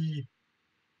ever be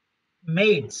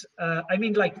made. I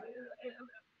mean, like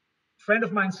friend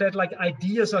of mine said, like,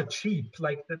 ideas are cheap.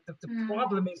 Like the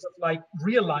problem is of like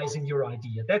realizing your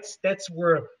idea. That's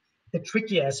where the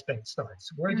tricky aspect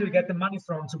starts. Where do you get the money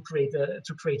from to create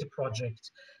a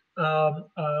project?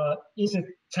 Is it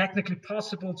technically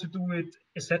possible to do it,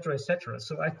 etc., etc.?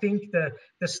 So I think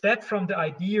the step from the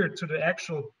idea to the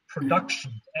actual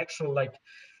production, actual like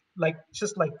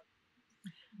just like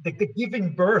the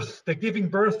giving birth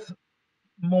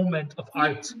moment of Yeah,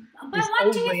 art but is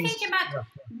what do you always, think about yeah.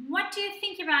 what do you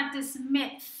think about this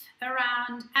myth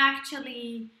around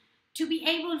actually to be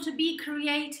able to be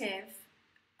creative?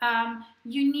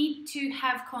 You need to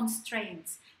have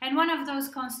constraints, and one of those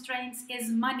constraints is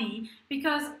money,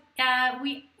 because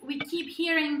we keep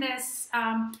hearing this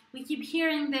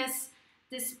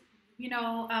this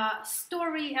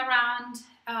story around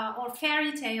or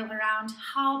fairy tale around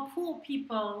how poor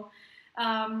people,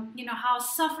 how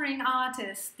suffering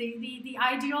artists, the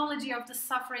ideology of the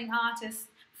suffering artist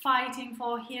fighting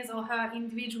for his or her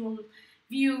individual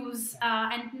views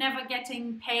and never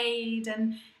getting paid,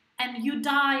 and you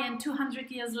die, and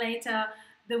 200 years later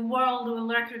the world will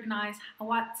recognize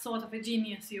what sort of a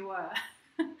genius you were.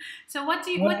 So what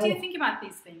do you think about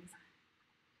these things?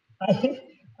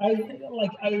 I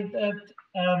like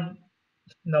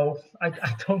no, I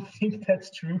don't think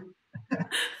that's true.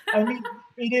 I mean,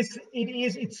 it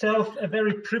is itself a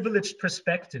very privileged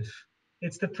perspective.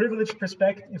 It's the privileged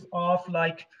perspective of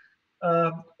like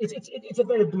it's a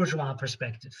very bourgeois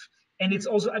perspective, and it's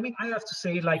also, I mean, I have to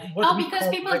say, like, what Oh, we because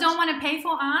call people art. don't want to pay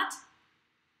for art.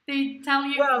 They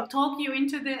Well, talk you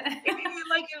into the.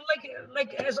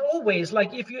 like as always,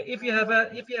 like if you have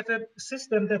a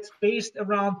system that's based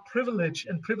around privilege,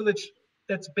 and privilege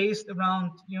that's based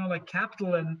around, like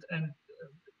capital and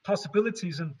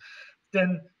possibilities, and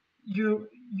then you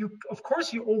of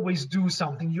course you always do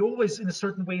something. You always in a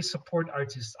certain way support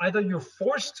artists. Either you're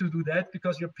forced to do that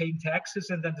because you're paying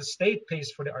taxes and then the state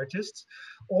pays for the artists,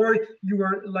 or you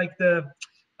are like the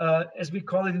as we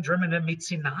call it in German, a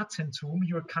Mäzenatentum.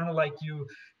 You're kind of like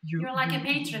You're like a you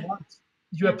patron. want,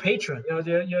 you're Yeah. a patron.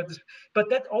 But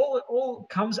that all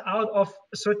comes out of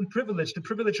a certain privilege, the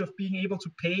privilege of being able to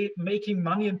pay, making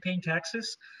money and paying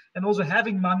taxes, and also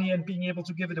having money and being able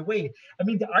to give it away. I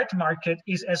mean, the art market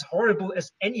is as horrible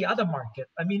as any other market.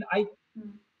 I mean, I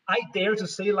dare to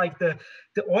say, like, the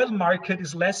oil market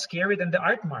is less scary than the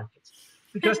art market,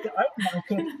 because the art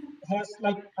market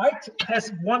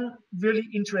has one really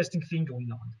interesting thing going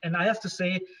on. And I have to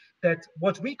say that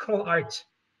what we call art,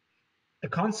 the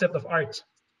concept of art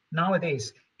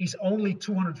nowadays, is only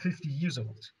 250 years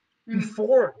old.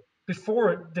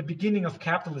 Before the beginning of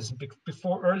capitalism,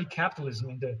 before early capitalism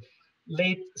in the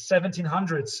late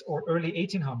 1700s or early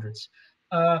 1800s,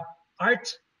 art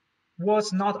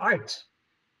was not art.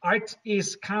 Art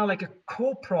is kind of like a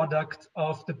co-product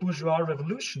of the bourgeois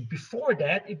revolution. Before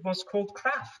that, it was called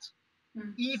craft.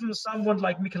 Even someone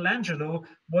like Michelangelo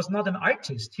was not an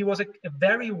artist. He was a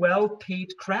very well-paid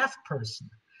craft person.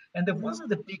 And there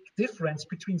wasn't a big difference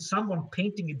between someone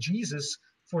painting a Jesus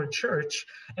for a church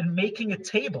and making a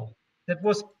table. That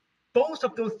was, both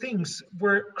of those things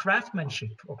were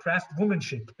craftsmanship or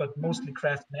craftwomanship, but mostly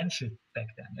craftsmanship back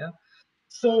then. Yeah.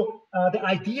 So the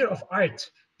idea of art,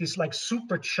 this like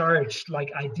supercharged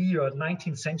like idea,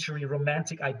 19th century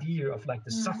romantic idea of like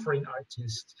the suffering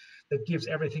artist that gives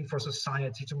everything for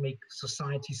society to make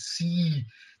society see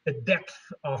the depth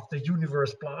of the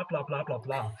universe, blah blah blah blah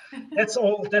blah. That's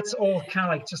all. That's all kind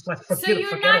of like just like So forget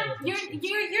all of that shit.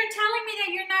 you're telling me that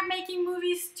you're not making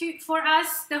movies for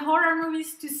us, the horror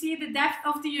movies, to see the depth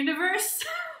of the universe?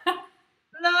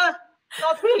 Nah,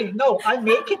 not really. No, I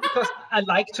make it because I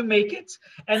like to make it,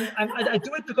 and I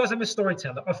do it because I'm a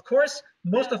storyteller. Of course,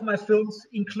 most of my films,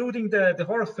 including the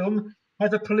horror film,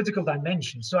 have a political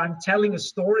dimension. So I'm telling a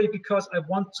story because I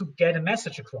want to get a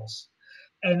message across,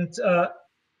 and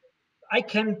I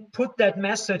can put that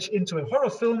message into a horror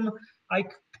film. I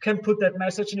can put that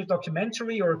message in a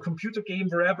documentary or a computer game,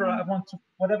 wherever I want to,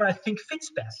 whatever I think fits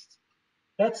best.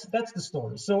 That's the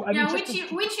story. So I mean, Yeah,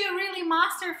 just which you really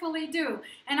masterfully do,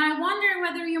 and I wonder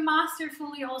whether you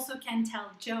masterfully also can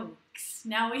tell jokes.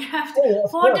 Now we have to, oh,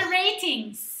 of for the course.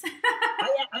 ratings.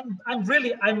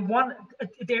 I'm one.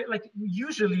 They're like,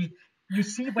 usually you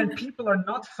see when people are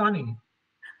not funny.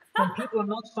 When people are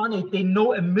not funny, they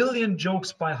know a million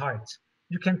jokes by heart.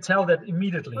 You can tell that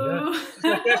immediately. Yeah, Ooh. it's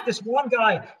like there's this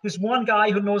one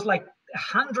guy who knows like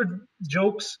 100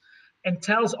 jokes and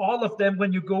tells all of them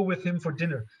when you go with him for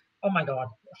dinner. Oh my God,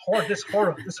 this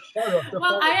horror.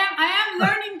 Well, I am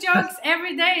learning jokes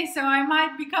every day, so I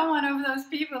might become one of those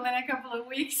people in a couple of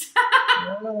weeks.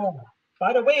 Yeah.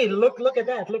 By the way, look at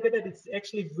that. Look at that. It's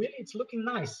actually really, it's looking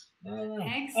nice. Yeah. Anyhow,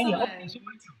 okay, Excellent. so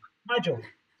my joke. My joke.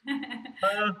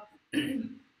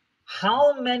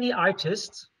 How many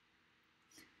artists,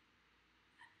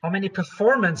 how many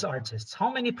performance artists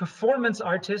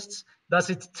does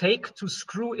it take to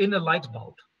screw in a light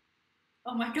bulb?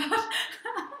 Oh my God.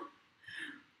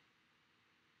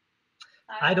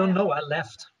 I don't know. I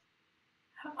left.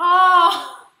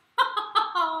 Oh.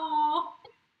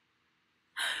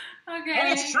 Okay. And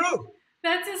it's true.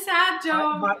 That's a sad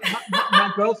joke.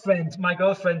 My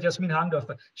girlfriend Jasmine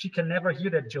Hangdorfer, she can never hear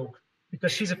that joke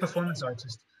because she's a performance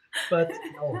artist. But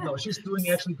no, she's doing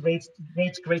actually great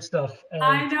stuff. And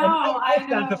I know. I've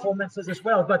done performances as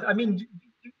well. But I mean,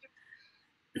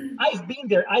 I've been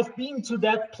there. I've been to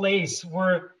that place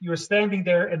where you're standing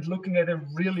there and looking at a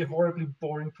really horribly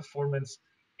boring performance,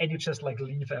 and you just like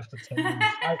leave after 10 minutes.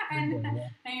 I've been there, yeah.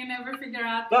 And you never figure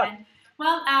out But, the end.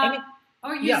 Well,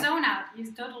 or you yeah. zone out.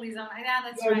 You totally zone out. Yeah,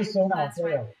 that's Yeah, right. you zone out, That's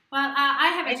right. yeah. Well, I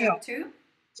have a Anyhow, joke too.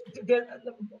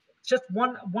 Just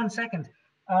one second.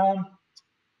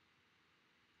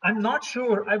 I'm not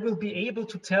sure I will be able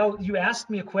to tell. You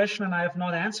asked me a question and I have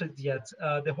not answered yet.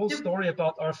 The whole story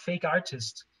about our fake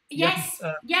artist. Yes.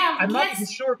 Yeah. I'm not even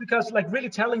sure because like really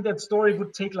telling that story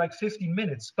would take like 15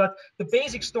 minutes. But the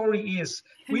basic story is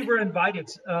we were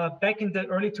invited back in the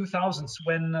early 2000s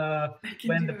when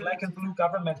the black and blue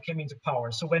government came into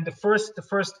power. So when the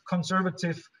first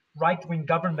conservative right-wing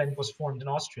government was formed in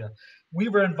Austria, we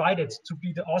were invited to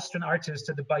be the Austrian artist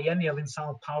at the biennial in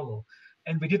Sao Paulo.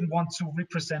 And we didn't want to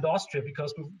represent Austria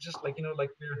because we just like,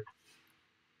 we're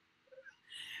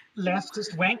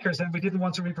leftist wankers and we didn't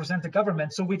want to represent the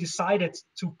government. So we decided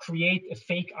to create a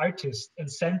fake artist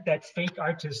and send that fake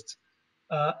artist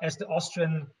as the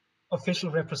Austrian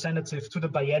official representative to the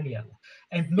biennial.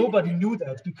 And nobody knew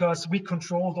that because we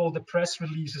controlled all the press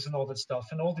releases and all that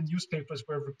stuff. And all the newspapers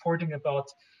were reporting about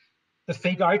the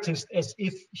fake artist as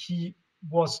if he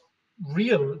was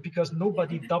real because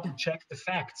nobody double checked the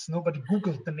facts. Nobody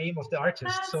Googled the name of the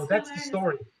artist. So that's hilarious. The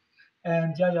story.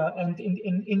 And and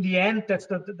in the end, that's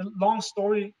the long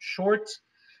story short,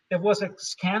 there was a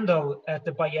scandal at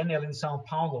the biennial in Sao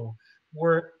Paulo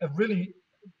where a really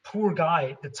poor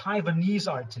guy, the Taiwanese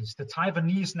artist, the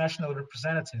Taiwanese national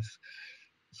representative,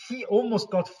 he almost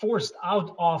got forced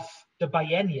out of the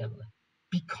biennial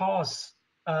because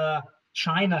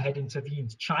China had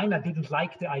intervened. China didn't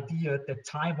like the idea that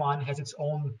Taiwan has its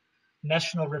own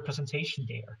national representation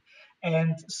there.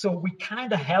 And so we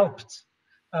kind of helped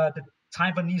the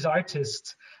Taiwanese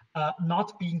artist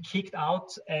not being kicked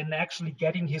out and actually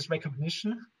getting his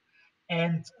recognition.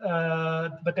 And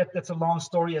but that's a long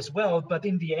story as well. But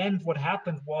in the end, what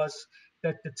happened was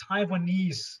that the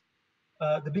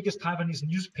biggest Taiwanese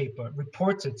newspaper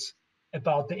reported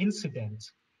about the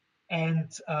incident.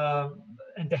 And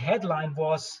the headline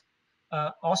was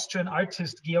Austrian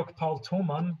artist Georg Paul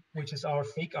Thomann, which is our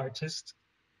fake artist,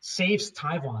 saves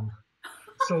Taiwan.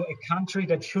 So a country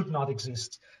that should not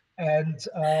exist. And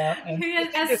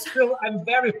it's still, I'm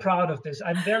very proud of this.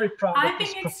 I'm very proud of this.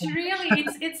 I think it's really,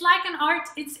 it's like an art,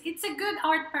 it's a good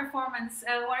art performance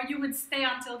where you would stay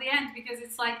until the end because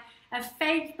it's like a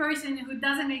fake person who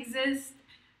doesn't exist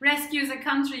rescues a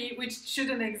country which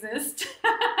shouldn't exist.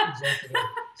 Exactly.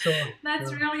 So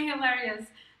that's really hilarious.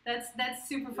 That's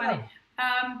super funny.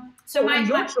 Yeah. So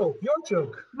your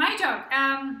joke. My joke.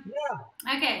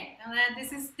 Yeah. Okay,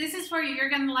 this is for you. You're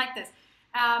gonna like this.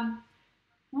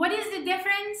 What is the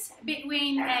difference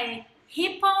between a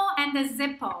hippo and a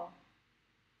zippo?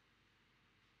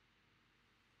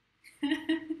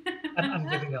 I'm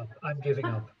giving up. I'm giving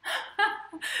up.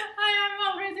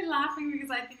 I'm already laughing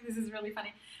because I think this is really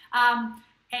funny.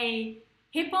 A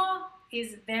hippo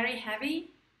is very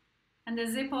heavy, and the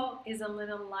zippo is a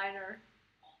little lighter.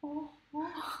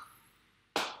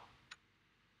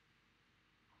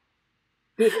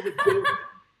 This is a joke.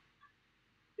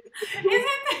 Isn't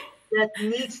it? That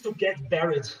needs to get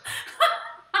buried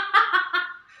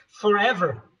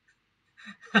forever.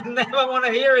 I never want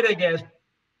to hear it again.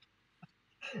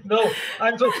 No,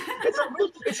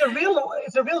 it's a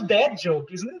real dad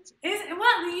joke, isn't it?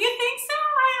 Well, you think so?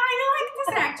 I like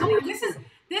this actually.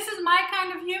 This is my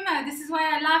kind of humor. This is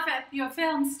why I laugh at your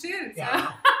films too. So.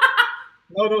 Yeah.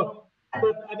 No.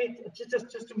 But I mean,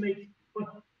 just to make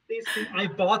this thing, I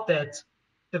bought that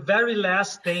the very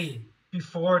last day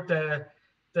before the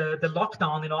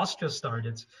lockdown in Austria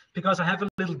started, because I have a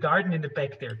little garden in the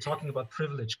back there, talking about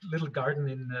privilege, little garden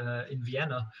in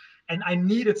Vienna, and I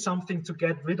needed something to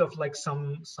get rid of like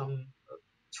some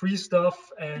tree stuff,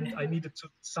 and I needed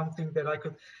something that I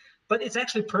could, but it's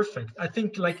actually perfect. I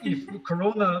think like if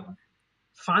Corona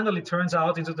finally turns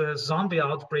out into the zombie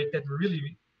outbreak that we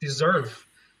really deserve,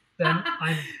 then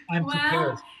I'm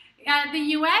prepared. The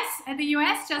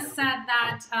US just said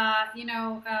that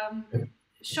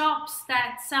shops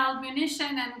that sell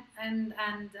munition and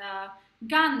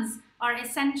guns are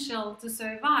essential to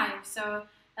survive. So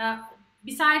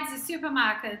besides the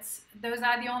supermarkets, those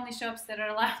are the only shops that are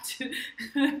allowed to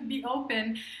be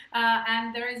open,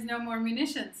 and there is no more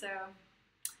munition. So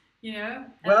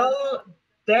well,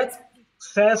 that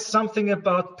says something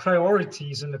about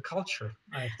priorities in the culture,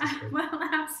 I have to say. Well,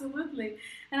 absolutely.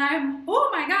 And oh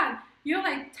my God, you're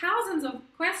like thousands of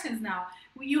questions now.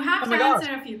 You have to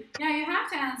answer a few. Yeah, you have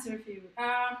to answer a few.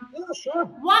 Yeah, sure.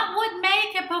 What would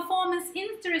make a performance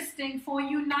interesting for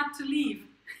you not to leave?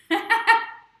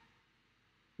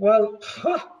 Well,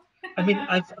 I mean,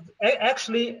 I've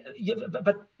actually, yeah,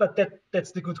 but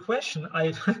that's the good question.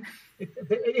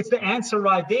 It's the answer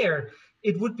right there.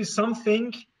 It would be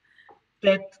something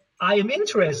that I am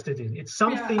interested in. It's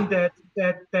something that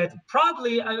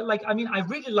probably I mean, I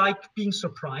really like being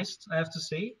surprised, I have to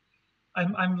say.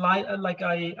 I'm like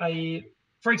I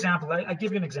for example, I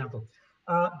give you an example.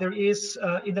 There is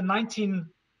in the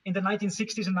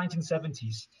 1960s and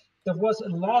 1970s, there was a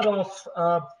lot of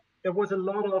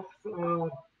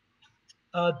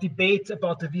debate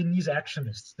about the Viennese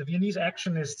actionists. The Viennese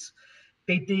actionists,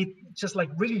 they did just like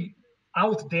really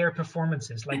out there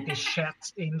performances, like they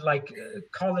shat in like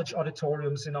college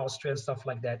auditoriums in Austria and stuff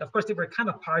like that. Of course, they were kind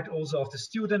of part also of the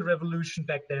student revolution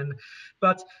back then,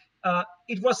 but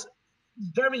it was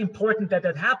very important that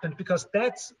that happened because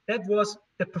that was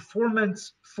the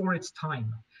performance for its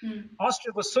time.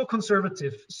 Austria was so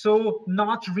conservative, so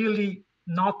not really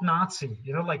not Nazi,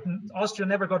 like Austria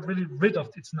never got really rid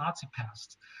of its Nazi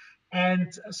past,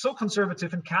 and so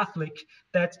conservative and Catholic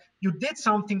that you did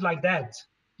something like that.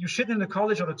 You sit in a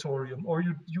college auditorium, or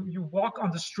you walk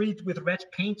on the street with red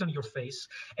paint on your face,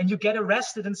 and you get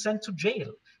arrested and sent to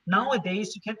jail.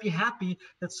 Nowadays, you can't be happy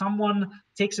that someone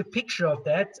takes a picture of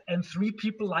that and 3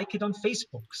 people like it on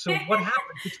Facebook. So what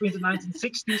happened between the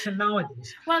 1960s and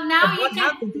nowadays? Well, now you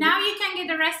can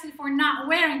get arrested for not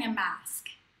wearing a mask.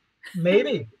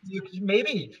 Maybe,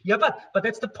 yeah, but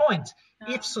that's the point.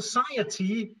 If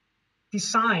society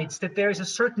decides that there is a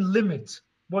certain limit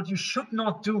what you should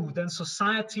not do, then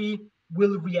society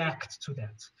will react to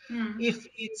that. If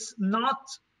it's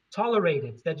not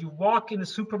tolerated that you walk in a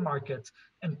supermarket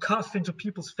and cough into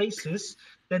people's faces,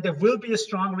 then there will be a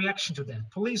strong reaction to that.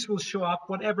 Police will show up,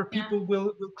 whatever, people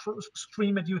will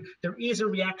scream at you. There is a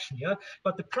reaction, yeah?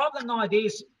 But the problem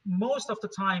nowadays, most of the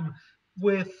time,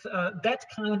 with that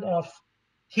kind of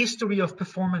history of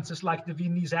performances like the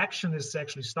Viennese actionists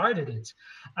actually started it,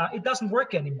 it doesn't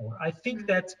work anymore. I think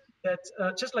that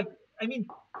just like, I mean,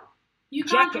 you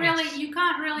can't really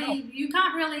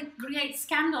create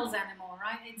scandals anymore,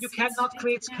 right? You cannot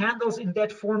create scandals in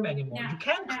that form anymore. You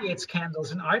can create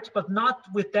scandals in art, but not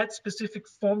with that specific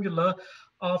formula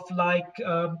of like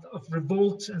of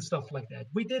revolt and stuff like that.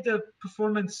 We did a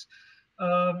performance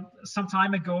some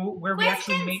time ago where we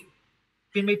actually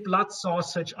made blood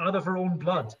sausage out of our own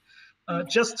blood.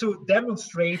 Just to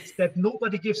demonstrate that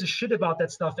nobody gives a shit about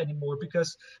that stuff anymore,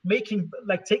 because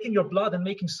taking your blood and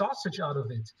making sausage out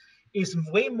of it is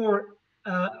way more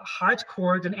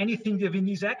hardcore than anything the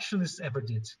Viennese actionists ever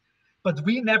did. But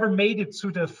we never made it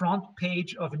to the front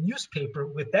page of a newspaper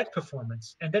with that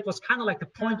performance, and that was kind of like the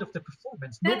point of the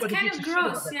performance. That's nobody kind gives of a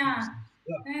gross, shit about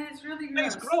that. It's really gross.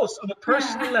 It's gross on a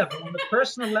personal level. On a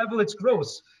personal level, it's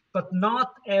gross, but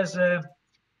not as a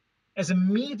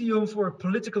medium for a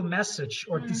political message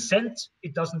or dissent.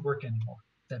 It doesn't work anymore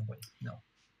that way. No.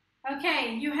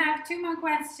 Okay, you have 2 more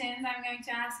questions I'm going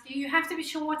to ask you. You have to be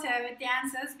shorter with the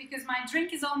answers because my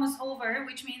drink is almost over,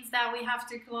 which means that we have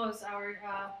to close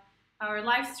our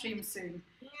live stream soon.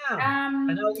 Yeah,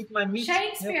 and I'll eat my meat.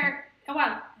 Shakespeare. Yeah.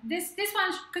 Well, this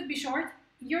one could be short.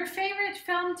 Your favorite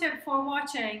film tip for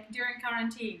watching during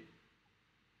quarantine?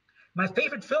 My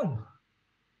favorite film.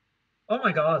 Oh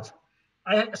my God.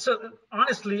 So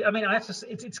honestly, I mean, I have to say,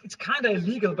 it's kind of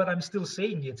illegal, but I'm still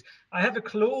saying it. I have a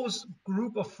close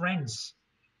group of friends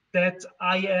that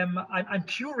I'm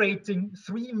curating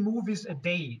 3 movies a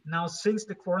day now since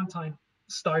the quarantine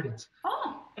started.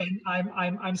 Oh. And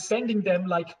I'm sending them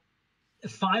like a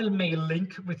file mail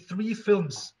link with 3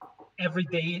 films every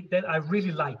day that I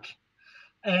really like.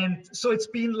 And so it's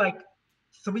been like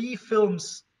 3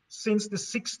 films since the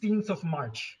 16th of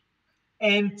March.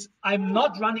 And I'm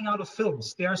not running out of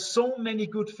films. There are so many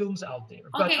good films out there.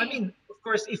 But I mean, of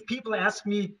course, if people ask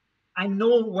me, I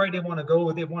know where they want to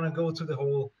go. They want to go to the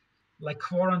whole like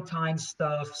quarantine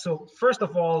stuff. So first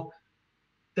of all,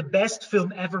 the best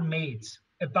film ever made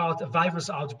about a virus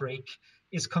outbreak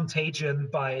is Contagion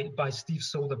by Steve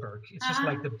Soderbergh. It's just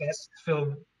like the best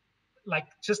film, like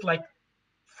just like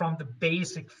from the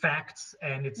basic facts,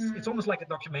 and it's almost like a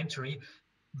documentary.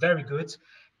 Very good.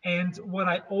 And what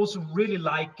I also really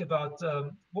like about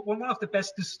one of the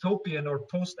best dystopian or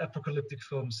post-apocalyptic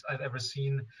films I've ever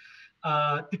seen,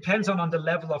 depends on the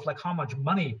level of like how much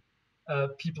money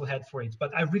people had for it.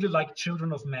 But I really like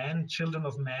Children of Man. Children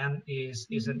of Man is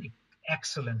an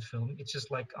excellent film. It's just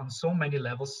like on so many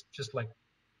levels, just like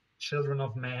Children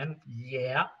of Man.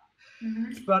 Yeah.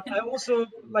 But I also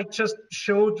like just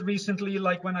showed recently,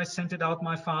 like when I sent it out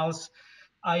my files,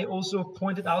 I also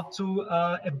pointed out to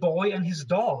A Boy and His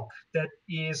Dog that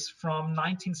is from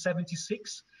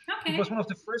 1976. Okay. It was one of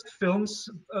the first films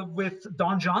with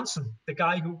Don Johnson, the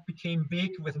guy who became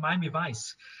big with Miami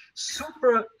Vice.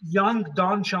 Super young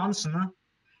Don Johnson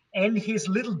and his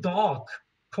little dog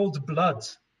called Blood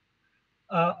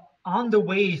on the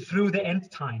way through the end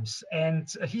times. And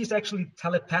he's actually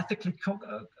telepathically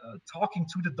talking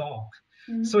to the dog.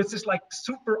 So it's this like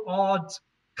super odd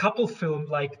couple film,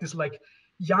 like this like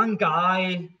young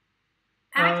guy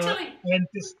Actually, and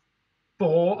this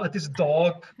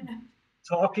dog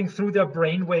talking through their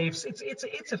brainwaves.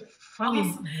 It's a funny,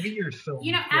 awesome. weird film.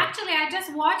 You know, Yeah. actually, I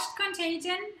just watched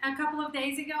Contagion a couple of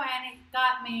days ago, and it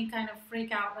got me kind of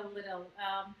freak out a little.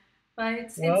 But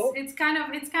it's kind of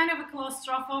a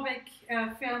claustrophobic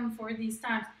film for these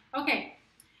times. Okay,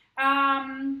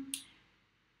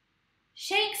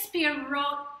 Shakespeare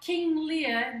wrote King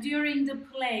Lear during the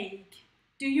plague.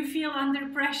 Do you feel under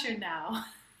pressure now?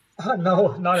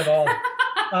 No, not at all.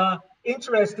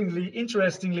 Interestingly,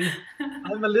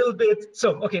 I'm a little bit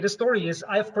so. Okay, the story is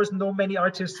I of course know many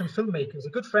artists and filmmakers. A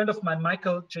good friend of mine,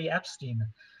 Michael J. Epstein,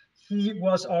 he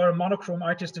was our Monochrom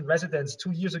artist in residence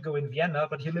 2 years ago in Vienna,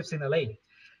 but he lives in LA.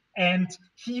 And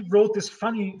he wrote this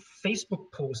funny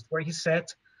Facebook post where he said,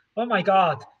 "Oh my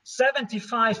God,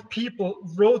 75 people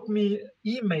wrote me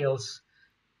emails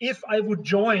if I would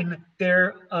join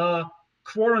their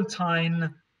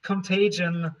quarantine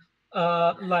contagion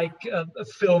a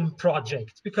film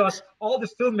project, because all the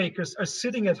filmmakers are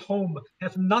sitting at home,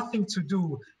 have nothing to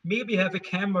do, maybe have a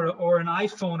camera or an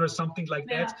iPhone or something like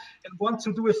that, and want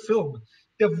to do a film.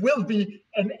 There will be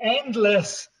an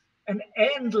endless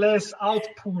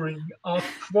outpouring of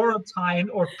quarantine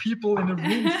or people in a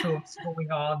room films going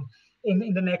on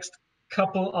in the next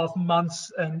couple of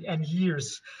months and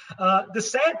years. The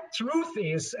sad truth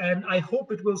is, and I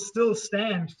hope it will still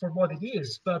stand for what it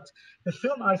is, but the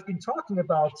film I've been talking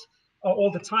about all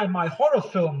the time, my horror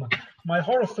film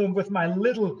with my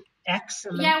little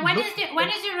excellent, yeah, when is the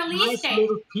release nice date?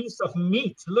 little piece of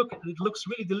meat. Look, it looks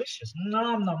really delicious.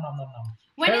 No.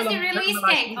 When is the release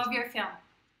date of your film?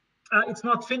 It's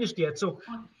not finished yet. So,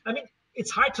 I mean, it's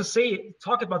hard to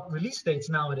talk about release dates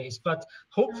nowadays, but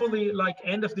hopefully like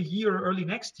end of the year or early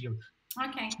next year.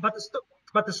 Okay.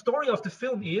 But the story of the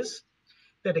film is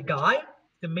that a guy,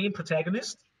 the main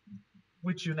protagonist,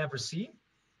 which you never see,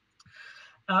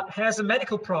 has a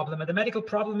medical problem. And the medical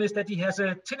problem is that he has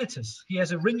a tinnitus. He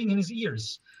has a ringing in his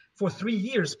ears for 3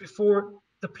 years before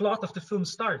the plot of the film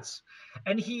starts.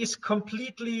 And he is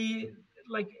completely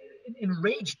like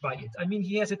enraged by it. I mean,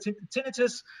 he has a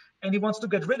tinnitus and he wants to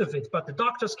get rid of it, but the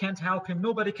doctors can't help him.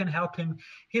 Nobody can help him.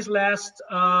 His last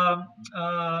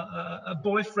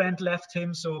boyfriend left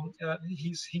him, so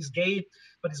he's gay,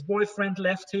 but his boyfriend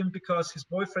left him because his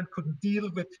boyfriend couldn't deal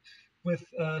with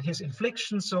his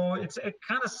infliction. So it's a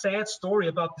kind of sad story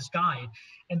about this guy.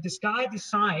 And this guy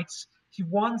decides he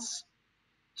wants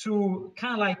to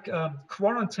kind of like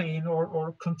quarantine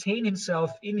or contain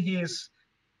himself in his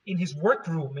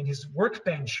workroom, in his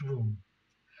workbench room.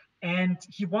 And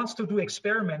he wants to do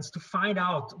experiments to find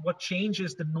out what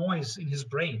changes the noise in his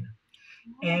brain.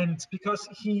 And because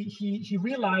he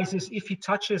realizes if he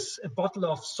touches a bottle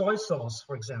of soy sauce,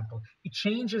 for example, it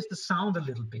changes the sound a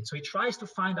little bit. So he tries to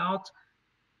find out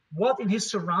what in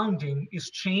his surrounding is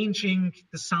changing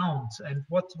the sound and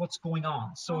what's going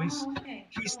on. So he's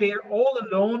there all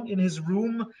alone in his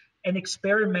room and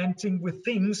experimenting with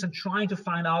things and trying to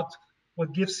find out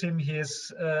what gives him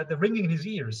the ringing in his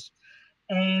ears.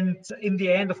 And in the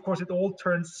end, of course, it all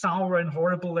turns sour and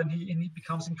horrible, and he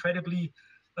becomes incredibly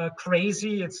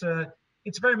crazy. It's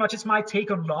very much, it's my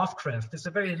take on Lovecraft. It's a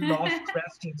very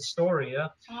Lovecraftian story. Yeah?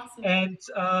 Awesome.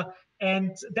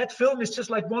 And that film is just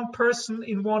like one person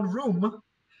in one room.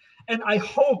 And I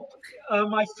hope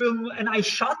my film, and I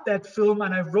shot that film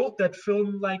and I wrote that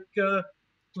film like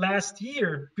last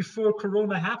year before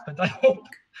Corona happened. I hope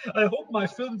my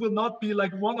film will not be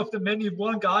like one of the many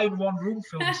one guy in one room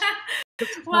films.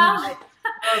 Well,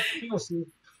 we'll see.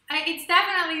 It's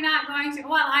definitely not going to.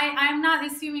 Well, I'm not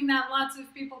assuming that lots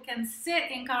of people can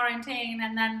sit in quarantine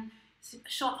and then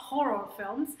short horror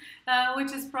films,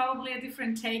 which is probably a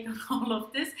different take on all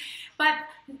of this. But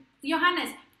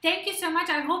Johannes, thank you so much.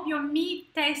 I hope your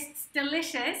meat tastes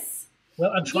delicious.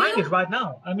 Well, I'm trying it right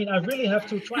now. I mean, I really have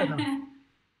to try it now.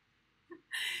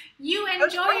 You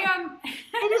enjoy your...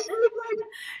 It is really great.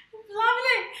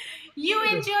 Lovely. You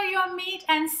enjoy your meat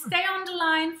and stay on the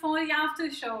line for the after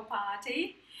show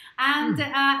party. And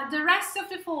the rest of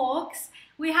the folks,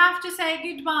 we have to say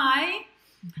goodbye.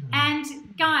 And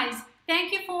guys,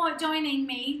 thank you for joining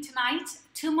me tonight.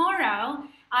 Tomorrow,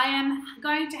 I am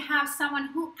going to have someone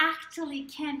who actually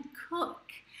can cook.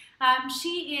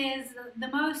 She is the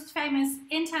most famous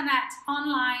internet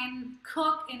online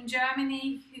cook in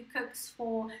Germany who cooks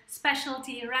for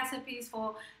specialty recipes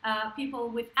for people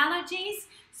with allergies.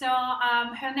 So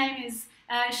her name is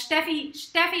Steffi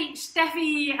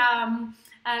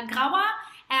Grauer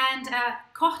and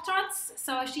Kochtrotz.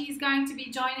 So she's going to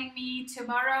be joining me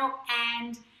tomorrow.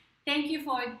 And thank you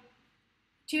for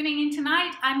tuning in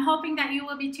tonight. I'm hoping that you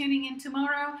will be tuning in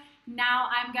tomorrow. Now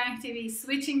I'm going to be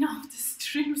switching off the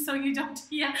stream so you don't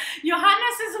hear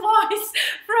Johannes' voice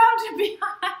from the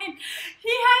behind.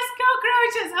 He has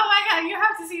cockroaches. Oh my God, you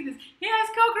have to see this. He has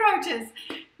cockroaches.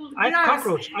 I have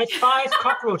cockroach. I have 5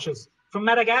 cockroaches from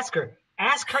Madagascar.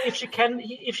 Ask her if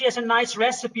she has a nice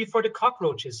recipe for the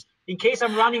cockroaches. In case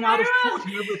I'm running out of food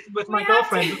here with my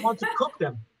girlfriend, we want to cook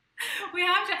them. We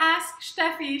have to ask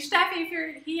Steffi. Steffi, if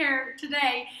you're here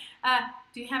today,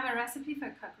 do you have a recipe for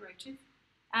cockroaches?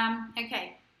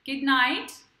 Okay, good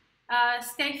night.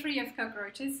 Stay free of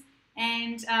cockroaches,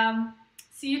 and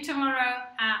see you tomorrow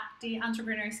at the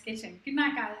Entrepreneur's Kitchen. Good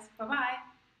night, guys. Bye-bye.